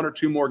 1 or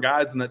 2 more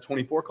guys in that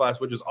 24 class,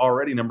 which is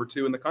already number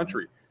 2 in the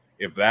country.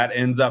 If that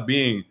ends up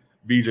being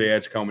VJ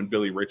Edgecombe and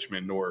Billy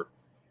Richmond, or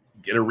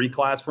get a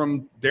reclass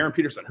from Darren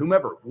Peterson,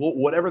 whomever,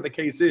 whatever the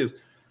case is,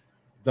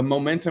 the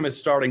momentum is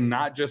starting,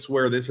 not just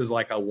where this is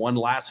like a one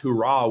last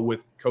hurrah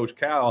with Coach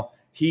Cal.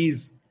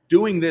 He's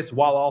doing this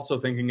while also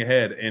thinking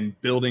ahead and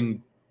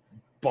building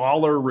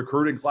baller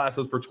recruiting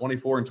classes for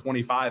 24 and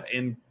 25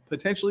 and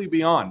potentially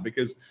beyond,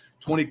 because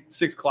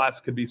 26 class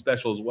could be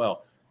special as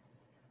well.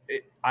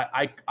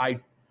 I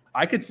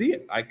could see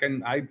it.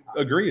 I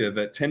agree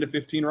that 10 to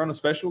 15 run is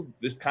special.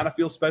 This kind of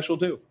feels special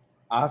too.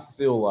 I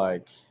feel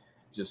like,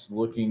 just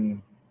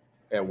looking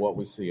at what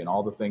we see and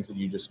all the things that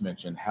you just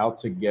mentioned, how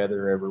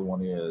together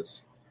everyone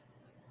is,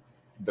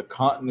 the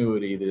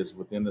continuity that is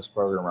within this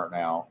program right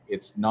now,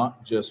 it's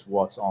not just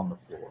what's on the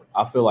floor.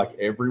 I feel like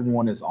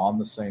everyone is on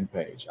the same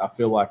page. I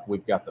feel like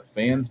we've got the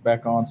fans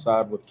back on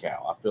side with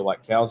Cal. I feel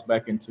like Cal's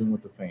back in tune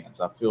with the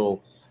fans. I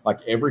feel like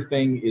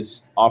everything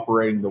is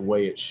operating the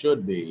way it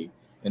should be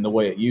and the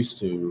way it used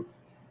to.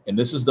 And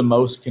this is the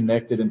most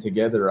connected and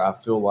together I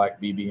feel like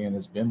BBN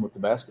has been with the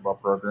basketball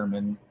program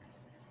in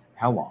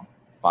how long?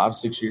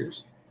 5-6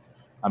 years?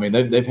 I mean,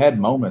 they've had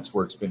moments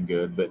where it's been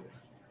good, but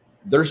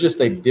there's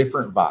just a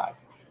different vibe.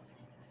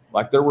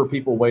 Like, there were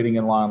people waiting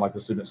in line, like the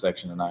student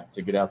section tonight,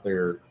 to get out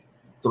there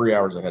 3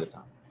 hours ahead of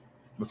time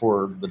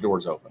before the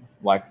doors open.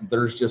 Like,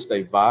 there's just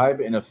a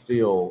vibe and a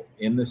feel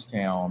in this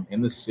town,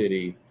 in this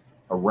city,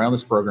 around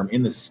this program,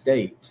 in the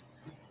state,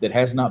 that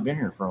has not been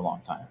here for a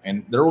long time.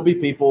 And there will be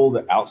people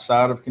that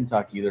outside of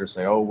Kentucky that are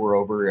saying, oh, we're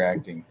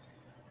overreacting.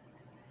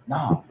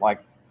 No,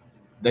 like,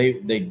 they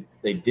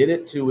did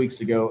it 2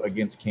 weeks ago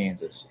against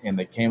Kansas, and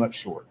they came up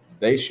short.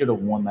 They should have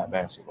won that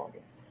basketball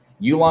game.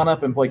 You line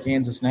up and play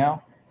Kansas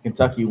now,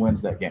 Kentucky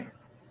wins that game,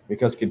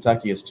 because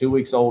Kentucky is 2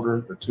 weeks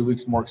older. They're 2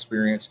 weeks more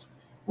experienced.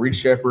 Reed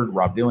Sheppard,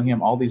 Rob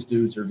Dillingham, all these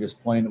dudes are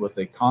just playing with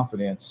a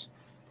confidence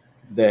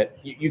that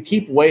you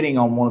keep waiting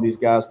on one of these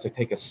guys to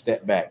take a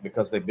step back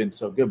because they've been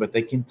so good, but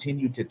they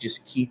continue to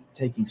just keep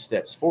taking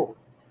steps forward.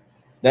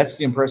 That's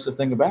the impressive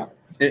thing about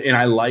it. And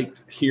I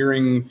liked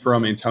hearing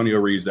from Antonio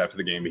Reeves after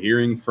the game,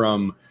 hearing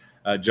from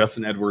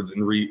Justin Edwards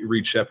and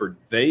Reed Sheppard.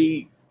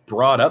 They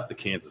brought up the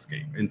Kansas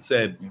game and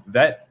said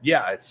that,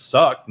 yeah, it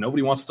sucked.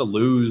 Nobody wants to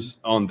lose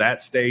on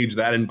that stage,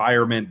 that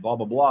environment, blah,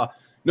 blah, blah.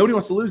 Nobody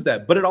wants to lose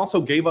that. But it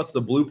also gave us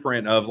the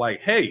blueprint of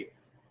like, hey,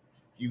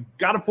 you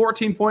got a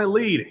 14-point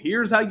lead.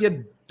 Here's how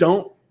you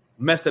don't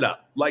mess it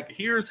up. Like,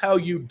 here's how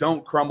you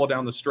don't crumble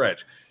down the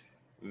stretch.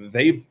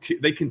 They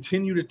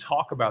continue to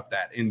talk about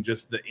that and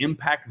just the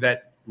impact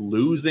that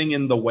losing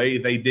in the way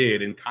they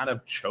did and kind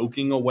of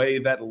choking away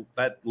that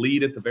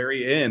lead at the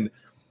very end,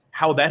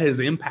 how that has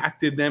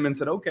impacted them, and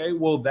said, okay,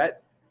 well,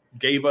 that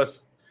gave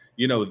us,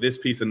 this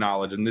piece of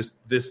knowledge and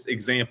this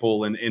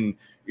example, and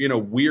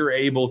we're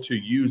able to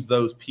use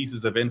those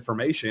pieces of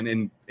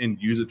information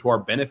and use it to our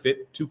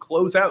benefit to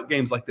close out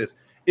games like this.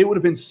 It would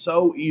have been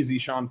so easy,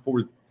 Sean,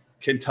 for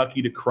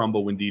Kentucky to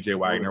crumble when DJ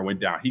Wagner went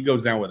down. He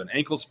goes down with an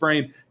ankle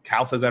sprain.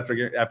 Cal says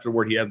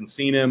afterward he hasn't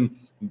seen him.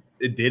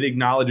 It did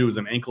acknowledge it was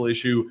an ankle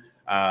issue.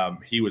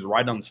 He was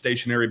riding on the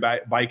stationary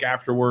bike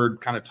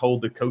afterward, kind of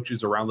told the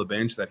coaches around the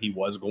bench that he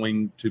was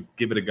going to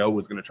give it a go,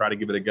 was going to try to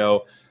give it a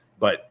go,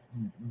 but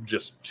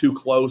just too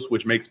close,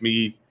 which makes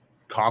me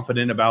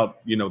confident about,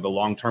 the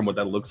long term, what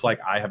that looks like.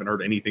 I haven't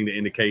heard anything to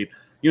indicate,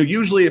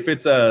 usually if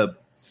it's a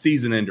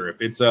season ender,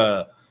 if it's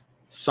a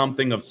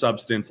something of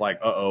substance, like,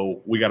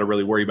 we got to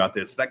really worry about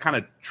this, that kind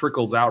of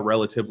trickles out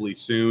relatively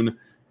soon.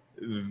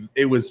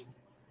 It was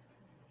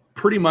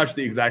pretty much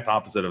the exact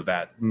opposite of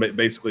that,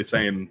 basically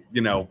saying,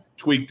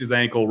 tweaked his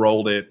ankle,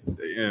 rolled it,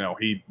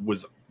 he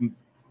was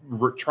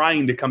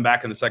trying to come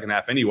back in the second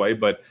half anyway,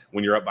 but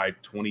when you're up by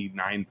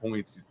 29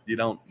 points, you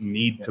don't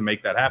need to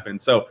make that happen.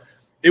 So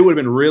it would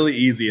have been really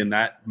easy in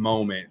that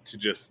moment to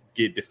just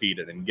get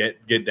defeated and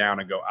get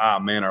down and go,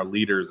 man, our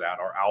leader's out,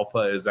 our alpha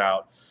is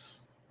out.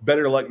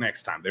 Better luck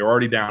next time. They were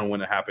already down when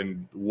it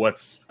happened.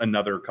 What's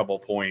another couple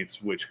points,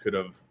 which could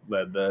have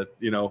led the,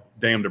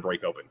 dam to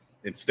break open.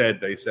 Instead,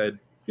 they said,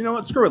 you know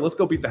what, screw it. Let's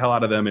go beat the hell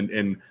out of them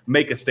and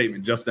make a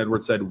statement. Justin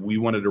Edwards said, we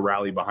wanted to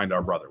rally behind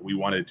our brother. We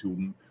wanted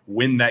to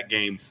win that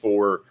game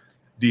for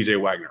DJ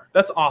Wagner.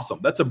 That's awesome.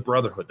 That's a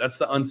brotherhood. That's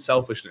the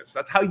unselfishness.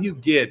 That's how you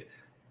get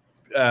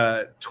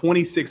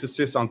 26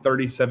 assists on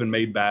 37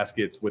 made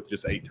baskets with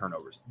just 8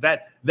 turnovers.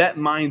 That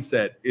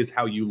mindset is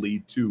how you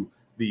lead to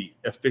the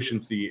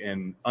efficiency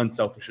and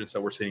unselfishness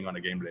that we're seeing on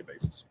a game-to-day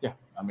basis. Yeah,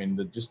 I mean,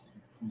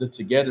 the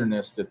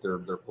togetherness that they're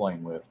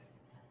playing with.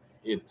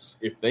 It's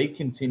if they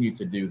continue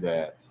to do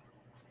that,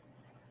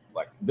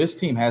 like, this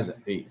team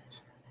hasn't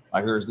peaked.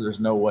 Like, there's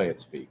no way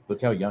it's peaked.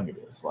 Look how young it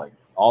is. Like,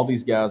 all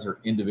these guys are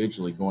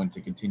individually going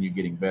to continue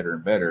getting better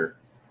and better,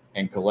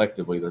 and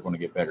collectively they're going to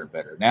get better and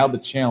better. Now the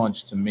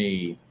challenge to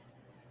me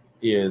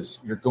is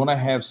you're going to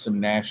have some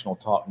national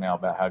talk now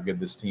about how good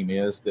this team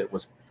is that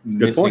was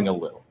missing a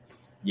little.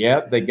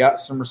 Yeah, they got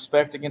some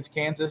respect against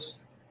Kansas,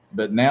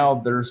 but now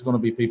there's going to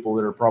be people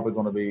that are probably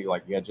going to be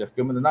like, yeah, Jeff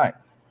Goodman tonight,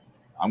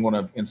 I'm going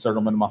to insert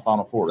them into my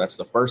Final Four. That's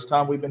the first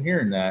time we've been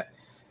hearing that.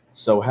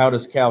 So how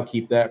does Cal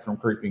keep that from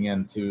creeping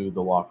into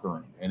the locker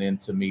room and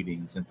into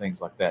meetings and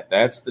things like that?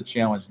 That's the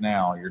challenge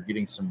now. You're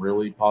getting some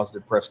really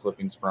positive press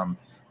clippings from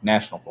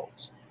national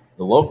folks.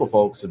 The local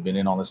folks have been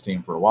in on this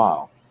team for a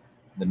while.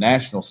 The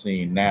national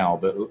scene now,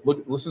 but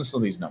listen to some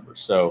of these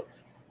numbers. So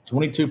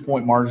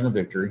 22-point margin of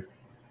victory.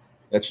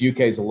 That's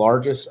UK's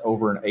largest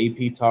over an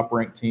AP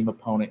top-ranked team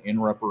opponent in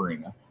Rupp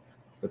Arena.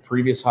 The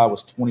previous high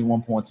was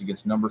 21 points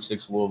against number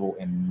 6 Louisville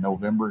in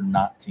November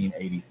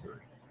 1983.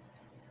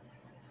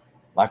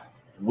 Like,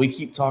 we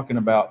keep talking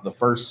about the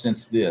first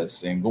since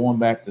this and going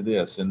back to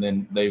this, and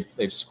then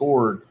they've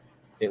scored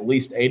at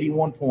least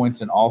 81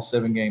 points in all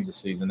 7 games this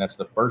season. That's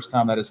the first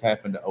time that has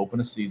happened to open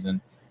a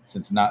season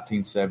since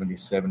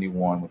 1970-71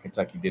 when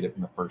Kentucky did it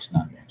in the first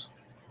 9 games.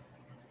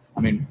 I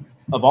mean,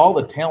 of all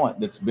the talent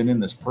that's been in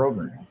this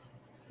program,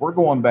 we're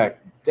going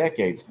back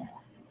decades now.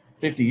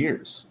 50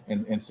 years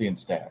and seeing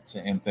stats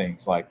and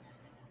things like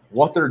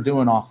what they're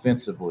doing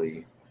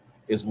offensively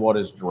is what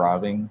is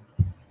driving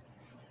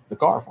the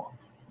car for them.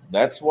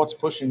 That's what's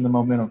pushing the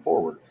momentum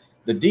forward.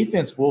 The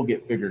defense will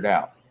get figured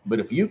out, but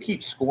if you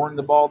keep scoring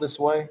the ball this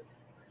way,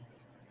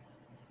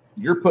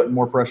 you're putting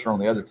more pressure on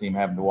the other team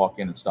having to walk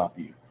in and stop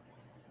you.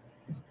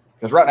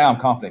 Because right now I'm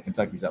confident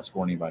Kentucky's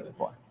outscoring anybody they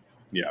play.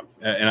 Yeah,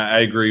 and I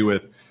agree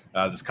with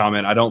this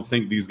comment. I don't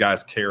think these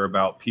guys care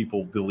about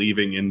people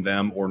believing in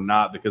them or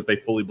not because they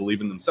fully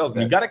believe in themselves.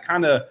 And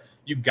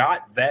you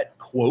got that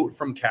quote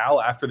from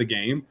Cal after the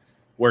game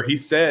where he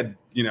said,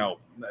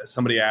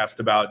 somebody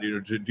asked about,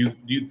 do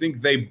you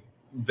think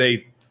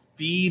they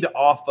feed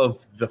off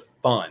of the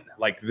fun?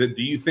 Like, do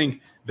you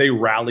think they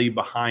rally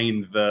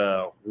behind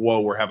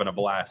whoa, we're having a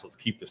blast, let's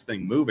keep this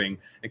thing moving?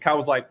 And Cal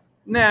was like,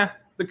 nah,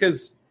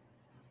 because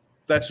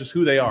that's just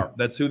who they are.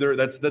 That's their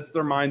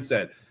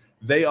mindset.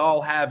 They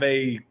all have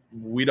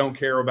we don't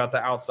care about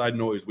the outside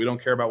noise. We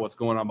don't care about what's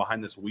going on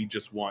behind this. We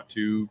just want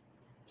to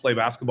play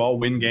basketball,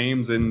 win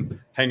games, and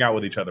hang out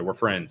with each other. We're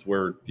friends.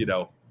 We're,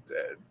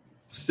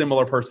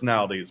 similar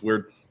personalities.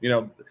 We're,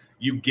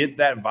 you get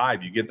that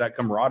vibe. You get that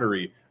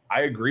camaraderie.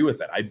 I agree with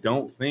that. I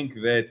don't think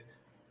that,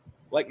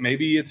 like,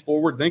 maybe it's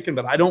forward thinking,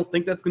 but I don't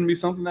think that's going to be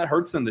something that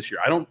hurts them this year.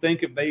 I don't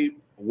think if they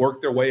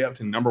work their way up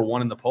to number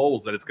 1 in the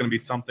polls that it's going to be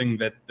something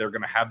that they're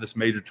going to have this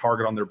major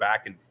target on their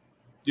back and,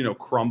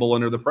 crumble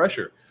under the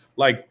pressure.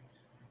 Like,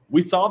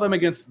 we saw them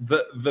against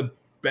the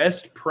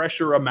best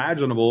pressure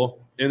imaginable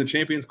in the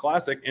Champions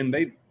Classic, and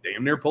they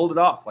damn near pulled it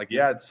off. Like,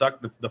 yeah, it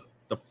sucked.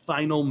 The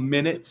final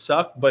minute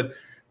sucked, but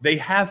they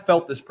have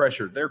felt this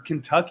pressure. They're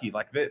Kentucky.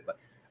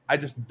 I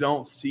just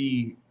don't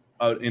see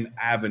an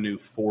avenue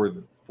for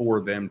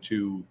them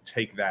to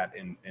take that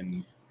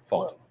and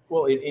fault.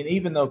 Well, and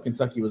even though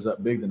Kentucky was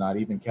up big tonight,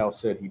 even Cal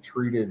said he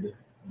treated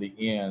the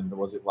end,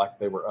 was it like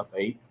they were up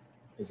 8?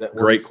 Is that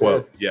what Great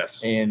quote?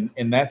 Yes. And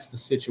that's the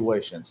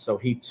situation. So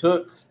he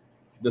took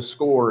the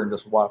score and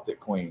just wiped it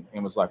clean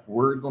and was like,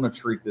 we're going to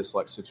treat this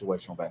like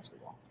situational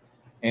basketball.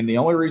 And the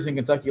only reason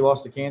Kentucky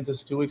lost to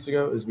Kansas 2 weeks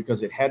ago is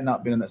because it had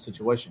not been in that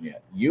situation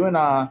yet. You and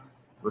I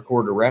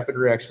recorded a rapid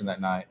reaction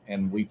that night,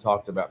 and we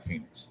talked about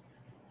Phoenix.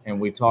 And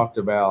we talked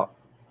about,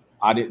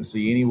 I didn't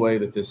see any way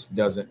that this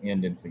doesn't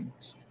end in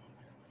Phoenix.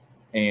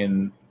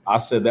 And I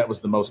said that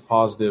was the most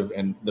positive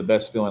and the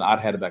best feeling I'd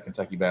had about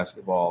Kentucky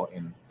basketball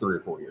in 3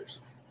 or 4 years.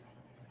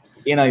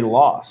 In a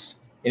loss.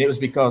 And it was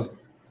because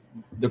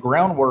the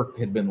groundwork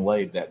had been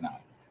laid that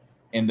night.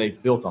 And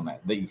they've built on that.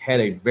 They had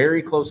a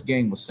very close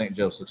game with St.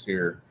 Joseph's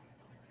here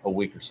a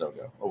week or so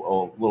ago, a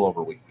little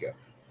over a week ago.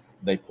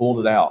 They pulled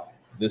it out.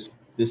 This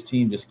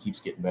team just keeps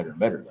getting better and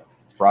better, though.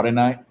 Friday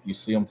night, you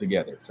see them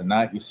together.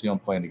 Tonight, you see them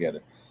playing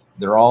together.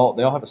 They all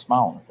have a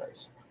smile on their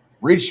face.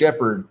 Reed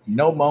Sheppard,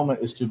 no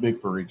moment is too big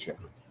for Reed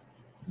Sheppard.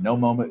 No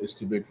moment is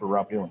too big for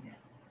Rob Dillingham.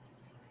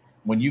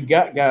 When you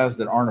got guys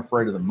that aren't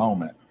afraid of the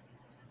moment,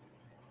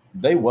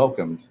 they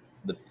welcomed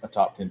a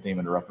top 10 team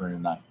into Rupp Arena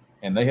tonight.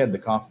 And they had the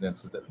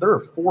confidence that there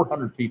are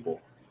 400 people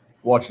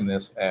watching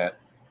this at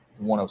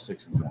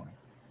 1:06 in the morning.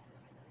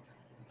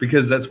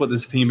 Because that's what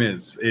this team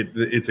is.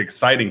 It's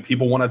exciting.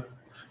 People want to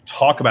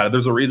talk about it.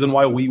 There's a reason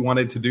why we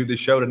wanted to do this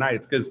show tonight.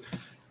 It's because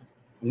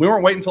we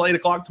weren't waiting until 8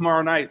 o'clock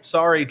tomorrow night.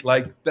 Sorry.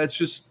 That's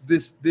just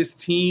this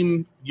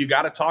team. You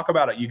got to talk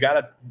about it. You got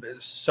to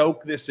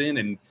soak this in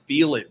and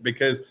feel it,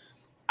 because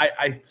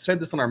I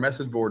said this on our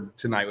message board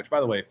tonight, which, by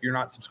the way, if you're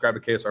not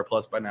subscribed to KSR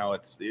Plus by now,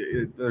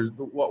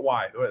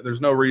 why?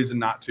 There's no reason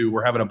not to.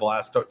 We're having a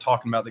blast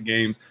talking about the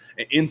games,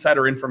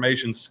 insider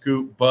information,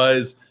 scoop,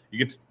 buzz. You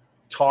get to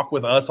talk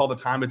with us all the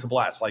time. It's a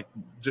blast.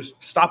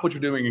 Just stop what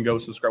you're doing and go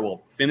subscribe.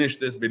 We'll finish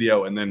this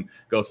video and then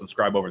go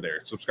subscribe over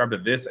there. Subscribe to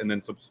this and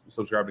then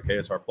subscribe to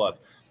KSR Plus.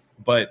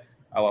 But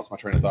I lost my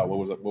train of thought. What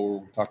was it? What were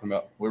we talking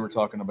about? We were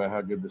talking about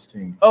how good this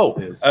team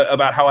is.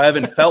 About how I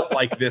haven't felt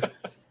like this.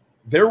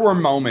 There were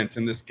moments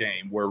in this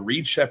game where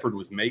Reed Sheppard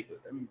was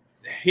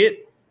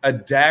hit a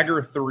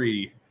dagger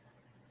 3,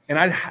 and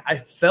I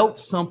felt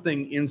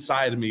something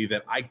inside of me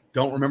that I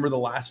don't remember the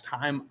last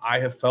time I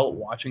have felt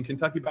watching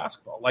Kentucky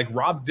basketball. Like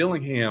Rob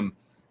Dillingham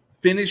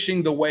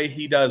finishing the way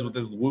he does with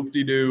his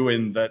whoop-de-doo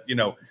and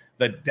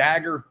the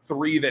dagger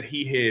 3 that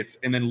he hits,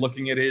 and then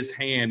looking at his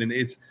hand, and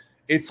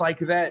it's like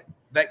that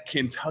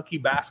Kentucky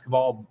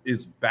basketball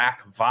is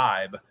back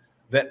vibe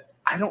that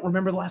I don't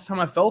remember the last time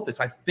I felt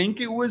this. I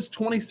think it was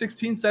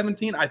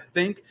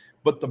 2016-17,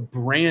 but the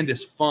brand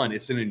is fun.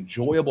 It's an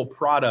enjoyable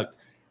product,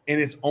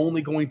 and it's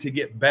only going to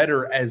get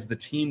better as the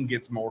team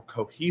gets more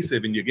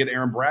cohesive, and you get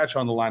Aaron Bradshaw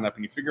on the lineup,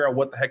 and you figure out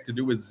what the heck to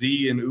do with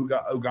Z and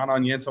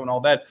Ugonna and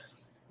all that.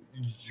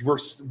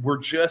 We're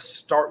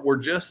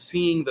just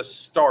seeing the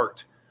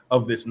start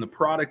of this, and the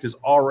product is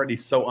already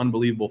so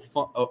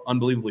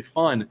unbelievably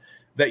fun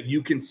that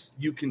you can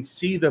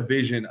see the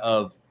vision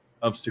of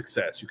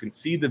success. You can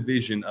see the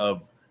vision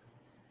of,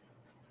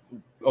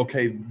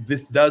 okay,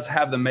 this does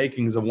have the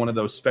makings of one of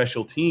those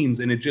special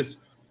teams. And it just,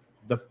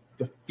 the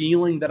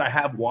feeling that I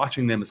have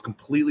watching them is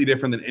completely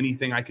different than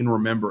anything I can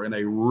remember in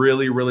a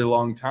really, really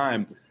long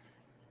time.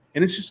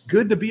 And it's just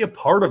good to be a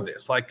part of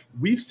this.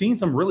 We've seen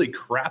some really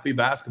crappy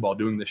basketball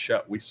doing this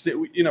show.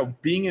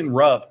 Being in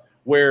Rupp,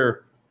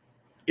 where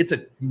it's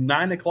a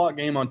 9 o'clock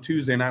game on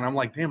Tuesday night. I'm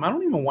like, damn, I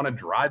don't even want to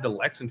drive to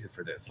Lexington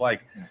for this.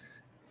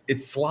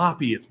 It's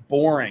sloppy, it's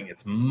boring,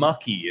 it's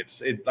mucky.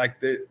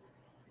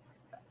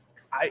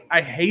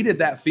 I hated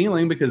that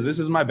feeling, because this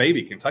is my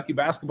baby, Kentucky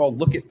basketball.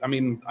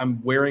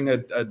 I'm wearing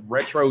a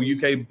retro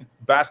UK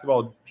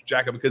basketball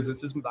jacket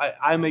because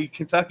I'm a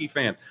Kentucky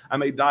fan.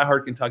 I'm a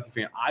diehard Kentucky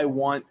fan. I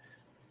want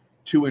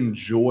to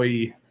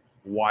enjoy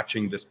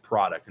watching this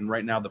product. And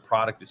right now the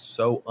product is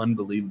so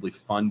unbelievably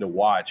fun to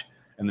watch,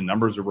 and the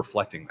numbers are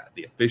reflecting that.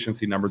 The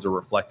efficiency numbers are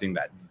reflecting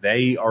that.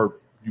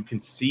 You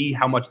can see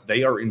how much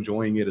they are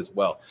enjoying it as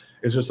well.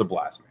 It's just a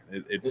blast,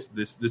 man.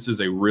 This is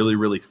a really,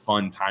 really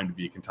fun time to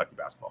be a Kentucky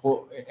basketball fan.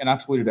 Well, and I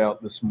tweeted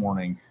out this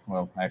morning,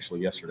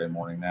 actually yesterday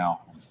morning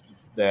now,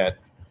 that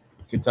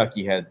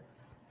Kentucky had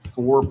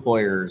 4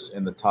 players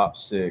in the top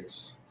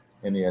 6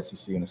 in the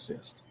SEC in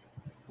assists.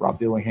 Rob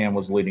Dillingham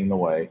was leading the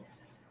way.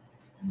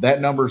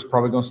 That number is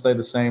probably going to stay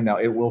the same. Now,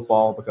 it will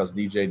fall because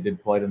DJ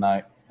did play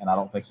tonight, and I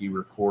don't think he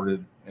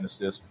recorded an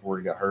assist before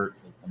he got hurt.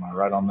 Am I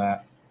right on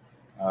that?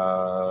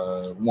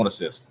 1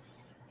 assist.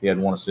 He had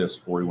 1 assist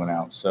before he went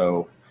out.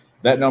 So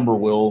that number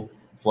will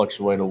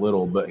fluctuate a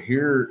little, but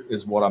here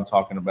is what I'm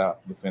talking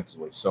about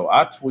defensively. So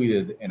I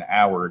tweeted an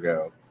hour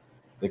ago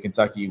that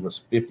Kentucky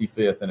was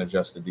 55th in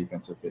adjusted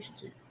defensive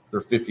efficiency.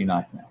 They're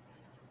 59th now.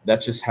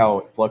 That's just how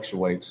it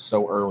fluctuates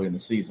so early in the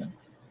season.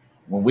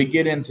 When we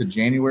get into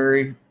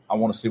January, I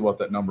want to see what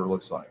that number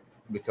looks like,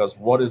 because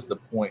what is the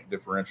point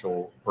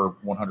differential per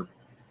 100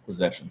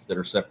 possessions that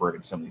are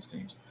separating some of these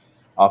teams?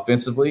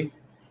 Offensively,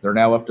 they're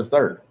now up to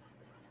third,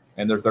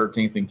 and they're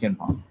 13th in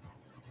KenPom.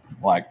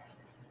 Like,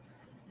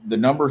 the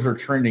numbers are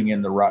trending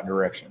in the right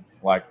direction.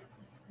 Like,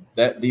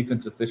 that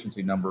defense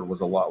efficiency number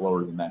was a lot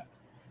lower than that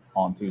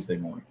on Tuesday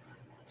morning.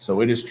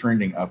 So it is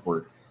trending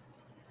upward.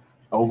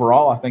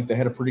 Overall, I think they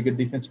had a pretty good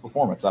defensive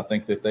performance. I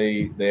think that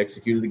they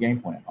executed the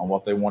game plan on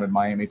what they wanted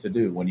Miami to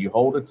do. When you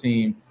hold a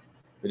team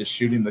that is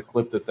shooting the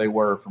clip that they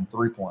were from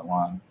three-point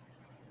line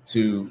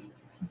to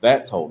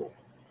that total,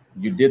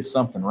 you did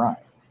something right.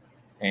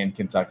 And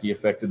Kentucky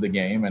affected the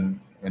game, and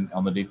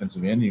on the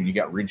defensive end, you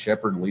got Reed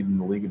Sheppard leading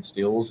the league in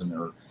steals,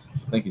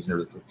 I think he's near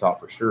the top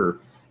for sure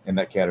in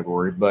that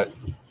category. But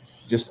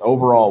just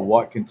overall,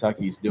 what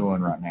Kentucky's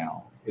doing right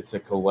now, it's a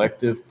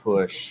collective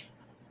push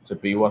to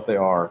be what they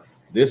are.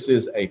 This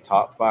is a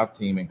top 5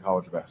 team in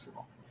college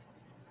basketball.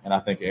 And I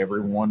think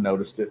everyone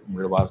noticed it and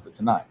realized it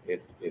tonight.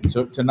 It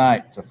took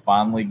tonight to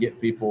finally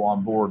get people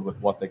on board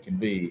with what they can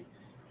be.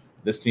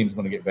 This team's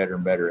going to get better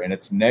and better. And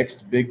its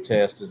next big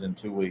test is in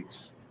 2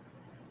 weeks,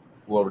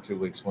 a little over 2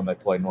 weeks, when they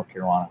play North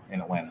Carolina in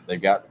Atlanta. They've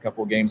got a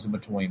couple of games in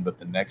between, but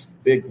the next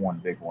big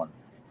one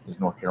is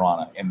North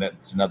Carolina. And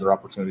that's another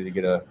opportunity to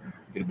get a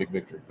big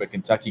victory. But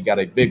Kentucky got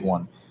a big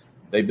one.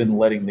 They've been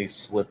letting these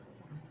slip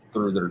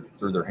through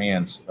their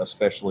hands,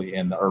 especially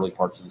in the early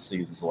parts of the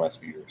season the last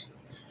few years.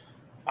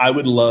 I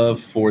would love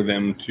for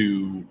them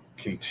to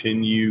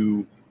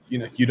continue.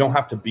 You don't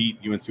have to beat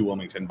UNC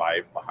Wilmington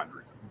by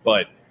 100,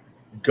 but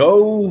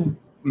go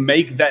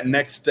make that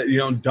next.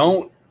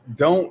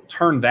 Don't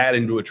turn that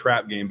into a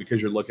trap game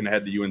because you're looking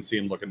ahead to UNC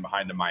and looking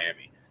behind to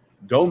Miami.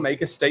 Go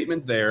make a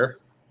statement there.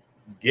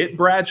 Get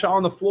Bradshaw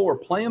on the floor.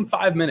 Play him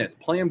 5 minutes.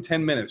 Play him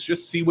 10 minutes.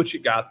 Just see what you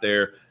got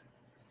there.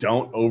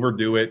 Don't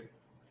overdo it.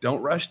 Don't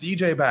rush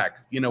DJ back.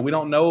 We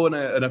don't know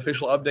an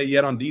official update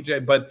yet on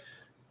DJ, but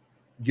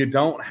you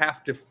don't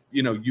have to,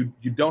 you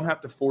don't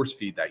have to force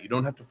feed that. You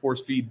don't have to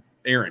force feed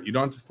Aaron. You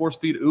don't have to force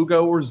feed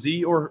Ugo or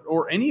Z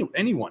or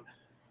anyone.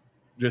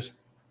 Just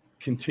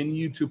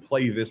continue to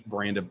play this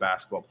brand of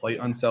basketball. Play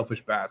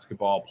unselfish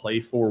basketball. Play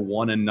for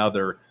one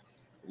another.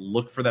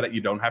 Look for that.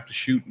 You don't have to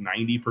shoot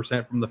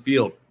 90% from the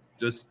field.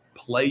 Just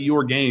play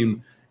your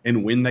game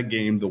and win that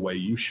game the way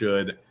you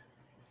should.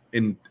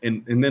 And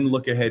then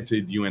look ahead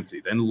to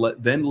UNC.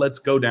 Then let's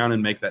go down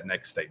and make that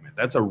next statement.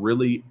 That's a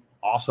really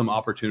awesome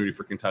opportunity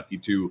for Kentucky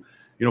to,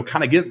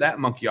 kind of get that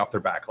monkey off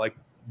their back. Like,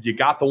 you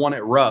got the one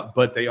at Rupp,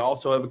 but they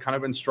also have kind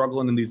of been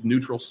struggling in these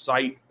neutral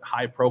site,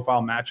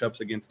 high-profile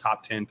matchups against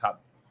top 10,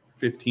 top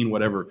 15,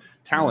 whatever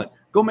talent.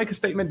 Go make a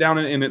statement down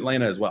in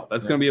Atlanta as well.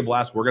 That's going to be a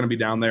blast. We're going to be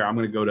down there. I'm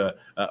going to go to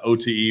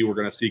OTE. We're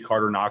going to see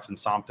Carter Knox and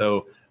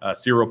Somto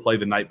Ciro play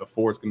the night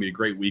before. It's going to be a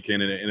great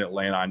weekend in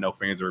Atlanta. I know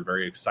fans are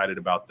very excited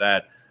about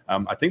that.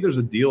 I think there's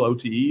a deal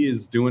OTE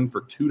is doing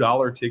for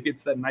 $2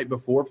 tickets that night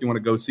before if you want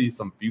to go see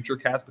some future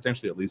cast,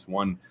 potentially at least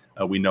one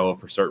we know of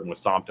for certain with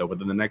Somto. But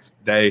then the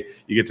next day,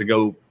 you get to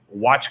go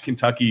watch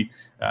Kentucky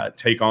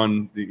take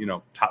on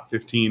the top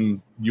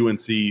 15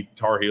 UNC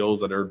Tar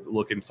Heels that are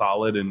looking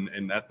solid, and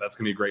that's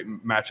going to be a great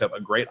matchup, a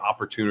great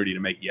opportunity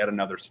to make yet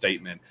another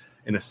statement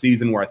in a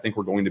season where I think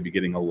we're going to be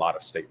getting a lot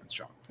of statements,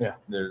 Sean. Yeah,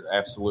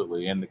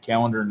 absolutely. And the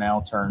calendar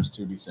now turns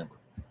to December.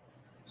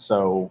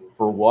 So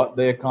for what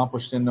they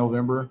accomplished in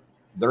November,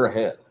 they're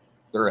ahead.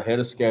 They're ahead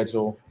of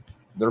schedule.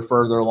 They're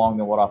further along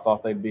than what I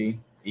thought they'd be,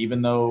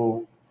 even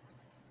though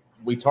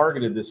we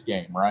targeted this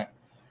game, right?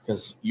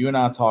 Because you and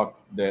I talked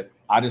that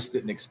I just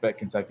didn't expect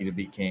Kentucky to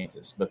beat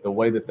Kansas. But the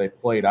way that they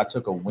played, I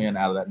took a win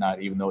out of that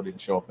night, even though it didn't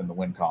show up in the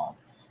win column.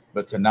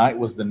 But tonight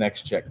was the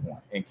next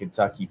checkpoint, and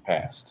Kentucky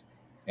passed.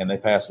 And they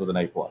passed with an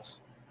A+.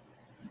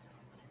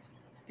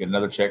 Get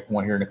another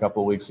checkpoint here in a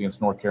couple of weeks against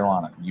North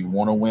Carolina. You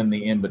want to win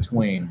the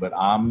in-between, but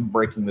I'm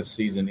breaking the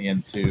season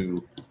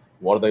into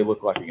what do they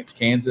look like against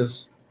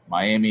Kansas,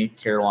 Miami,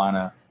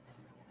 Carolina,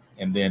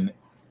 and then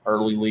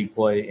early league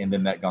play, and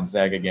then that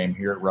Gonzaga game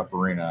here at Rupp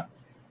Arena.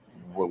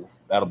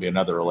 That'll be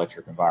another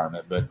electric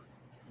environment. But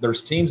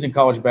there's teams in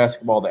college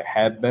basketball that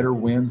had better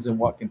wins than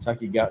what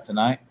Kentucky got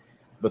tonight,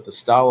 but the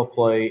style of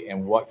play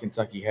and what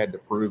Kentucky had to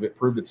prove, it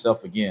proved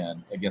itself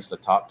again against a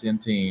top 10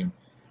 team.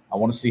 I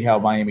want to see how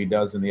Miami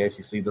does in the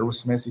ACC. There were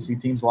some SEC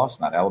teams lost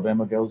tonight.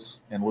 Alabama goes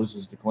and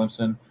loses to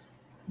Clemson.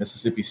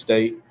 Mississippi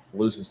State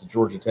loses to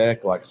Georgia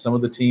Tech. Like some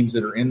of the teams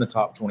that are in the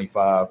top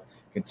 25,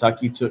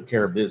 Kentucky took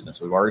care of business.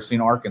 We've already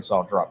seen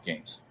Arkansas drop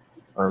games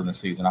earlier in the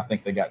season. I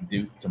think they got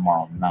Duke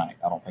tomorrow night.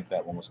 I don't think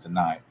that one was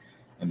tonight.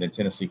 And then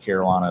Tennessee,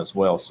 Carolina as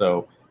well.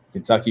 So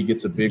Kentucky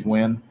gets a big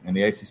win in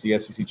the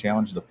ACC-SEC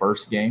Challenge, the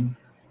first game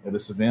of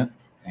this event.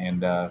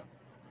 And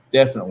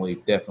definitely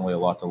a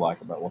lot to like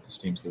about what this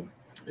team's doing.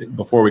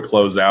 Before we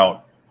close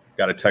out,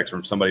 got a text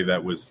from somebody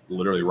that was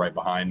literally right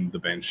behind the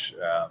bench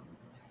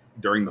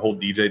during the whole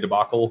DJ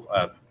debacle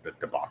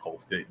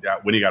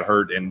when he got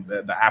hurt and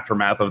the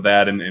aftermath of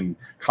that and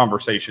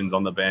conversations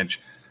on the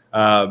bench.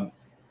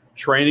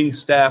 training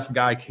staff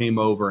guy came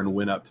over and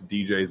went up to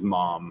DJ's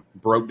mom,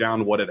 broke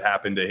down what had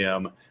happened to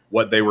him,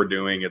 what they were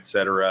doing,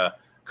 etc.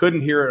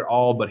 Couldn't hear it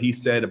all, but he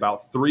said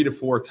about 3 to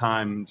 4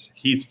 times,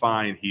 he's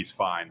fine, he's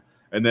fine.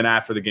 And then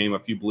after the game, a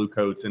few blue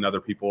coats and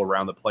other people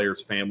around the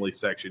players' family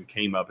section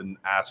came up and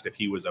asked if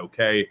he was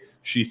okay.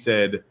 She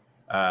said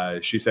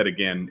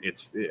again,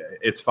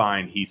 it's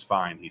fine, he's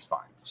fine, he's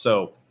fine.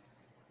 So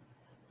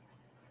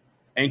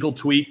ankle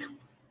tweak,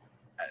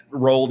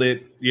 rolled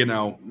it,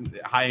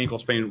 high ankle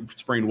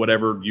sprain,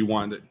 whatever you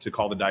want to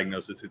call the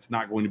diagnosis. It's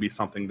not going to be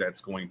something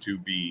that's going to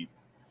be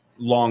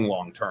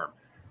long term.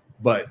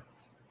 But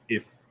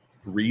if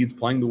Reed's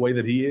playing the way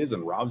that he is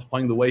and Rob's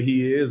playing the way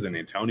he is and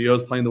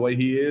Antonio's playing the way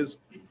he is,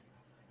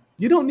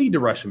 you don't need to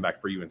rush him back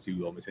for UNC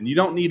Wilmington. You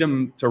don't need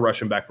him to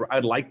rush him back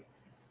I'd like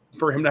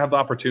for him to have the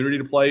opportunity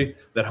to play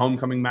that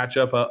homecoming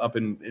matchup up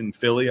in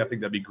Philly. I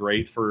think that'd be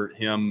great for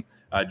him,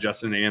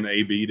 Justin and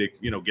AB,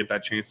 to get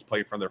that chance to play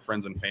in front of their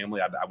friends and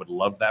family. I would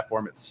love that for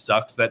him. It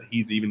sucks that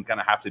he's even going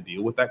to have to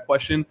deal with that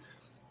question,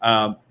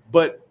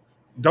 but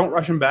don't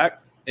rush him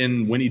back.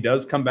 And when he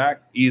does come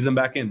back, ease him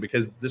back in,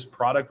 because this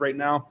product right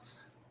now,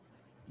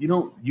 you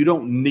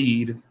don't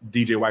need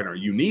DJ Wagner.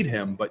 You need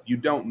him, but you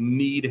don't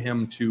need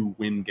him to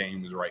win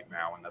games right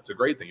now. And that's a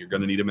great thing. You're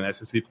going to need him in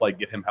SEC play,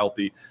 get him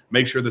healthy,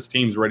 make sure this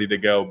team's ready to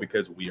go,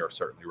 because we are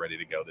certainly ready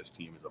to go. This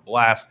team is a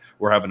blast.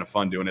 We're having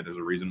fun doing it. There's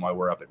a reason why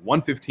we're up at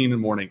 1:15 in the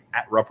morning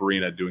at Rupp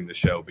Arena doing the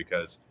show,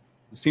 because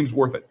this team's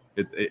worth it.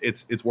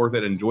 It's worth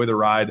it. Enjoy the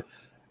ride.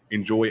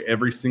 Enjoy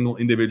every single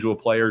individual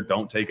player.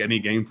 Don't take any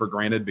game for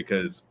granted,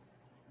 because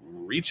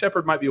Reed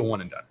Sheppard might be a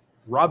one and done.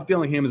 Rob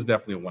Dillingham is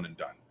definitely a one and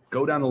done.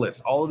 Go down the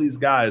list. All of these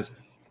guys,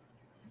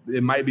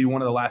 it might be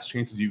one of the last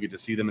chances you get to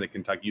see them in a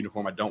Kentucky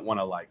uniform. I don't want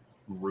to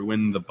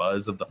ruin the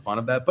buzz of the fun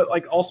of that, but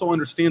also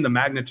understand the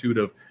magnitude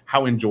of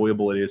how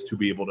enjoyable it is to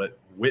be able to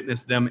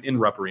witness them in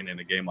Rupp Arena in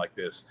a game like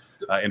this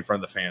in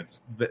front of the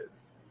fans.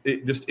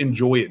 Just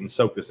enjoy it and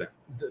soak this in.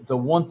 The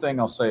one thing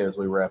I'll say as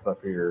we wrap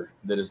up here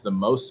that is the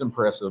most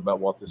impressive about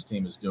what this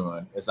team is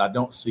doing is I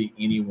don't see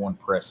anyone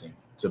pressing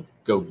to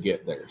go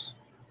get theirs.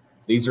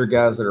 These are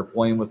guys that are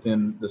playing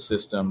within the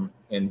system.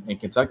 In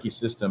Kentucky's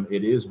system,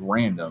 it is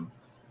random,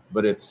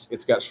 but it's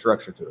got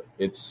structure to it.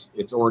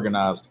 It's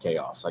organized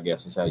chaos, I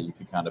guess is how you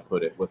could kind of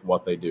put it with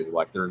what they do.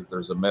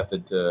 There's a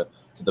method to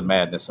the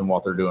madness and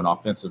what they're doing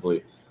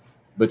offensively,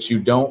 but you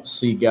don't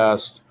see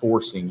guys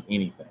forcing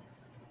anything.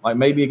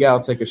 Maybe a guy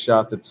will take a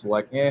shot that's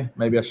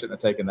maybe I shouldn't have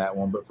taken that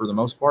one. But for the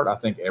most part, I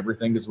think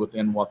everything is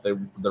within what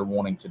they're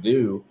wanting to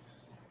do.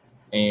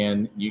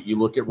 And you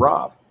look at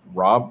Rob.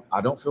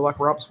 I don't feel like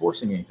Rob's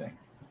forcing anything.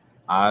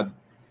 I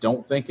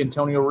don't think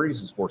Antonio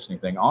Reeves is forcing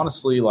anything.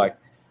 Honestly,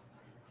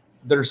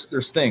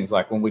 there's things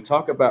when we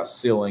talk about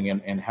ceiling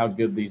and how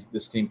good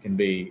this team can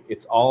be,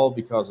 it's all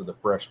because of the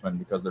freshmen,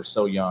 because they're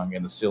so young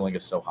and the ceiling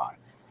is so high.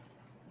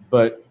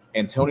 But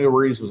Antonio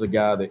Reeves was a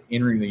guy that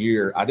entering the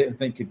year I didn't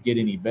think could get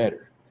any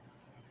better,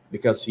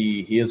 because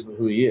he is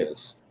who he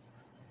is.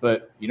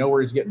 But you know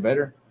where he's getting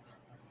better?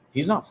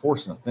 He's not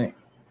forcing a thing.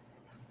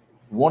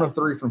 1 of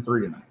 3 from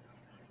 3 tonight.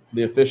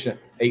 The efficient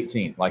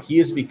 18. He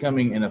is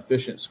becoming an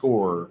efficient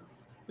scorer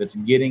that's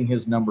getting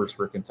his numbers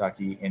for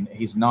Kentucky, and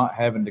he's not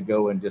having to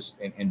go and just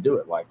and do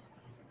it.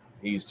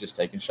 He's just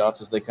taking shots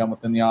as they come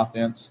within the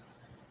offense.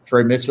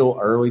 Trey Mitchell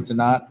early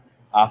tonight,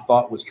 I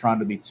thought was trying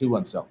to be too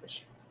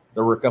unselfish.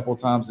 There were a couple of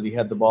times that he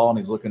had the ball and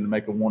he's looking to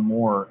make a one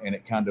more, and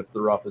it kind of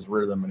threw off his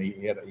rhythm, and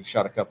he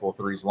shot a couple of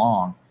threes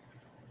long.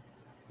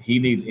 He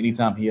needs,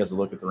 anytime he has a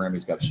look at the rim,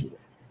 he's got to shoot it.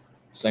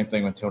 Same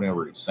thing with Antonio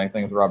Reeves. Same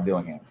thing with Rob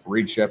Dillingham.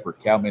 Reed Sheppard.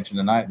 Cal mentioned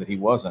tonight that he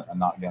wasn't a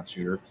knockdown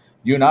shooter.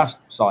 You and I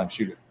saw him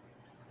shoot it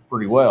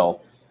pretty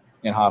well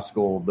in high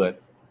school, but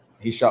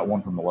he shot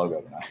one from the logo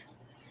tonight.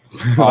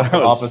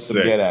 off of some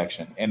get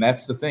action. And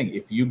that's the thing.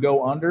 If you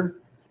go under,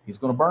 he's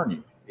going to burn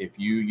you. If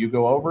you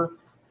go over,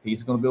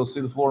 he's going to be able to see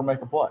the floor and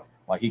make a play.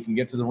 He can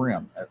get to the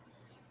rim.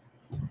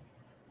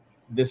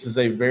 This is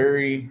a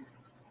very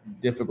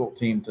difficult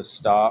team to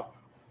stop,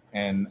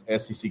 and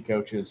SEC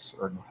coaches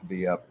are going to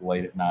be up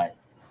late at night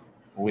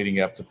leading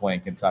up to playing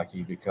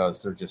Kentucky,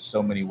 because there are just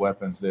so many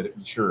weapons that,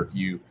 sure, if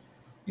you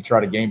try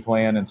to game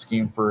plan and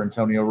scheme for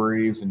Antonio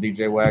Reeves and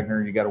DJ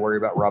Wagner, you got to worry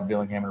about Rob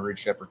Dillingham and Reed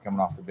Sheppard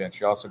coming off the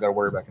bench. You also got to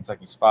worry about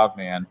Kentucky's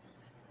 5-man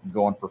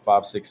going for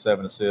 5, 6,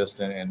 7 assists,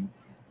 and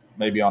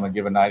maybe on a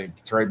given night,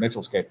 Trey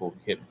Mitchell's capable of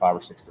hitting 5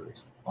 or 6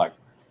 threes.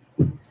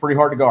 It's pretty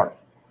hard to guard.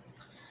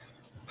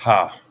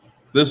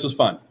 This was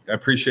fun. I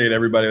appreciate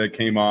everybody that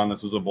came on.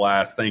 This was a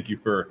blast. Thank you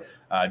for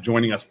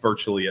joining us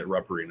virtually at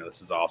Rupp Arena.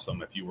 This is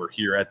awesome. If you were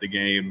here at the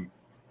game,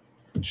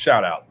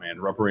 shout out, man.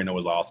 Rupp Arena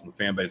was awesome. The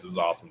fan base was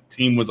awesome. The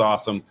team was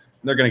awesome.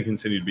 They're going to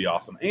continue to be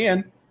awesome.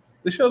 And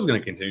the show's going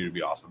to continue to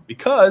be awesome,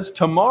 because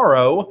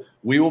tomorrow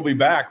we will be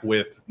back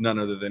with none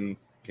other than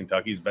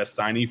Kentucky's best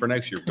signee for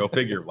next year. Go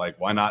figure.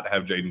 Why not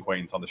have Jaden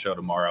Quaintance on the show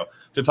tomorrow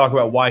to talk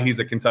about why he's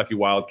a Kentucky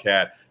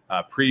Wildcat,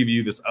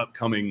 preview this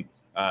upcoming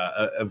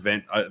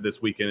event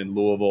this weekend in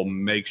Louisville.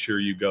 Make sure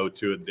you go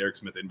to a Derek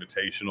Smith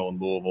Invitational in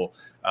Louisville.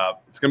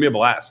 It's going to be a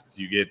blast.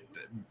 You get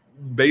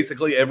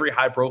basically every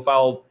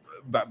high-profile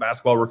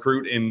basketball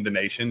recruit in the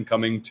nation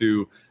coming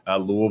to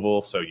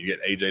Louisville. So you get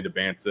AJ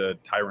DeBanza,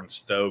 Tyron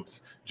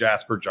Stokes,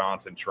 Jasper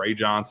Johnson, Trey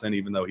Johnson,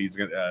 even though he's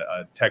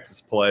a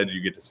Texas pledge,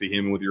 you get to see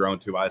him with your own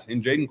two eyes.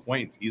 And Jaden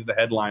Quains, he's the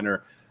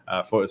headliner,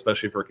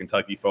 especially for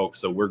Kentucky folks.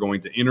 So we're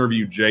going to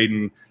interview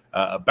Jaden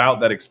about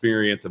that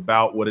experience,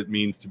 about what it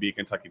means to be a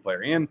Kentucky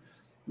player, and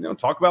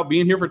talk about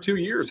being here for 2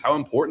 years, how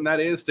important that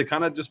is to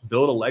kind of just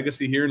build a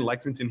legacy here in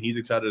Lexington. He's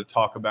excited to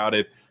talk about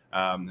it.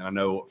 And I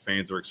know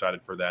fans are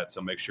excited for that. So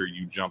make sure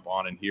you jump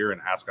on in here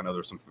and ask. I know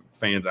there's some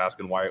fans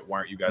asking, why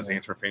aren't you guys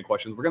answering fan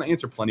questions? We're going to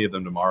answer plenty of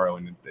them tomorrow.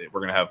 And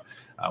we're going to have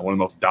one of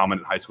the most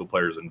dominant high school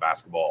players in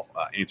basketball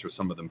answer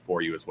some of them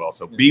for you as well.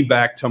 So be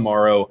back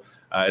tomorrow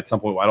at some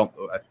point.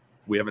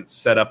 We haven't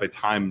set up a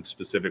time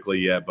specifically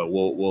yet, but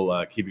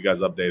we'll keep you guys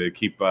updated.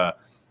 Keep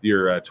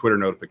your Twitter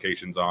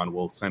notifications on.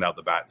 We'll send out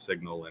the bat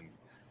signal, and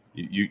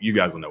you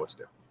guys will know what to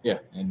do. Yeah,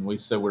 and we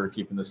said we were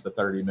keeping this to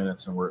 30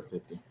 minutes, and we're at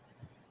 50.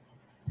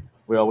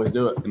 We always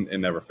do it. It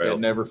never fails.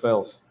 It never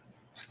fails.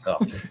 Oh,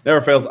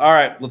 never fails. All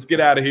right, let's get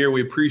out of here.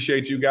 We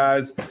appreciate you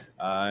guys,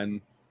 and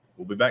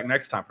we'll be back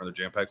next time for the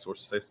Jam Packed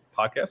Sources Say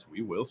podcast.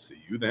 We will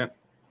see you then.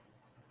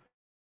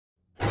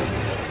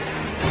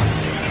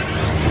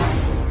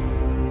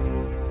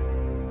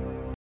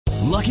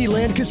 Lucky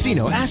Land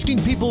Casino,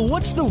 asking people,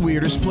 what's the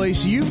weirdest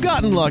place you've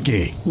gotten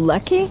lucky?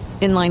 Lucky?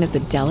 In line at the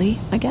deli,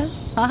 I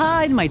guess?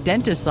 Aha, in my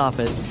dentist's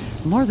office.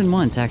 More than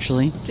once,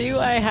 actually. Do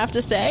I have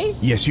to say?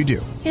 Yes, you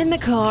do. In the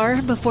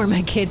car before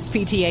my kids'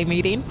 PTA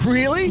meeting.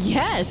 Really?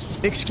 Yes.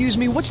 Excuse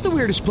me, what's the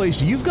weirdest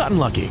place you've gotten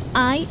lucky?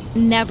 I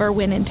never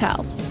win and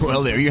tell.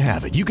 Well, there you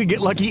have it. You can get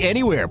lucky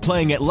anywhere,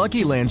 playing at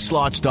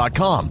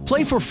LuckyLandSlots.com.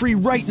 Play for free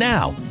right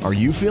now. Are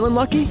you feeling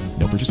lucky?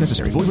 No purchase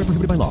necessary. Void where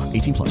prohibited by law.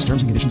 18+.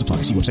 Terms and conditions apply.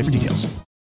 See website for details.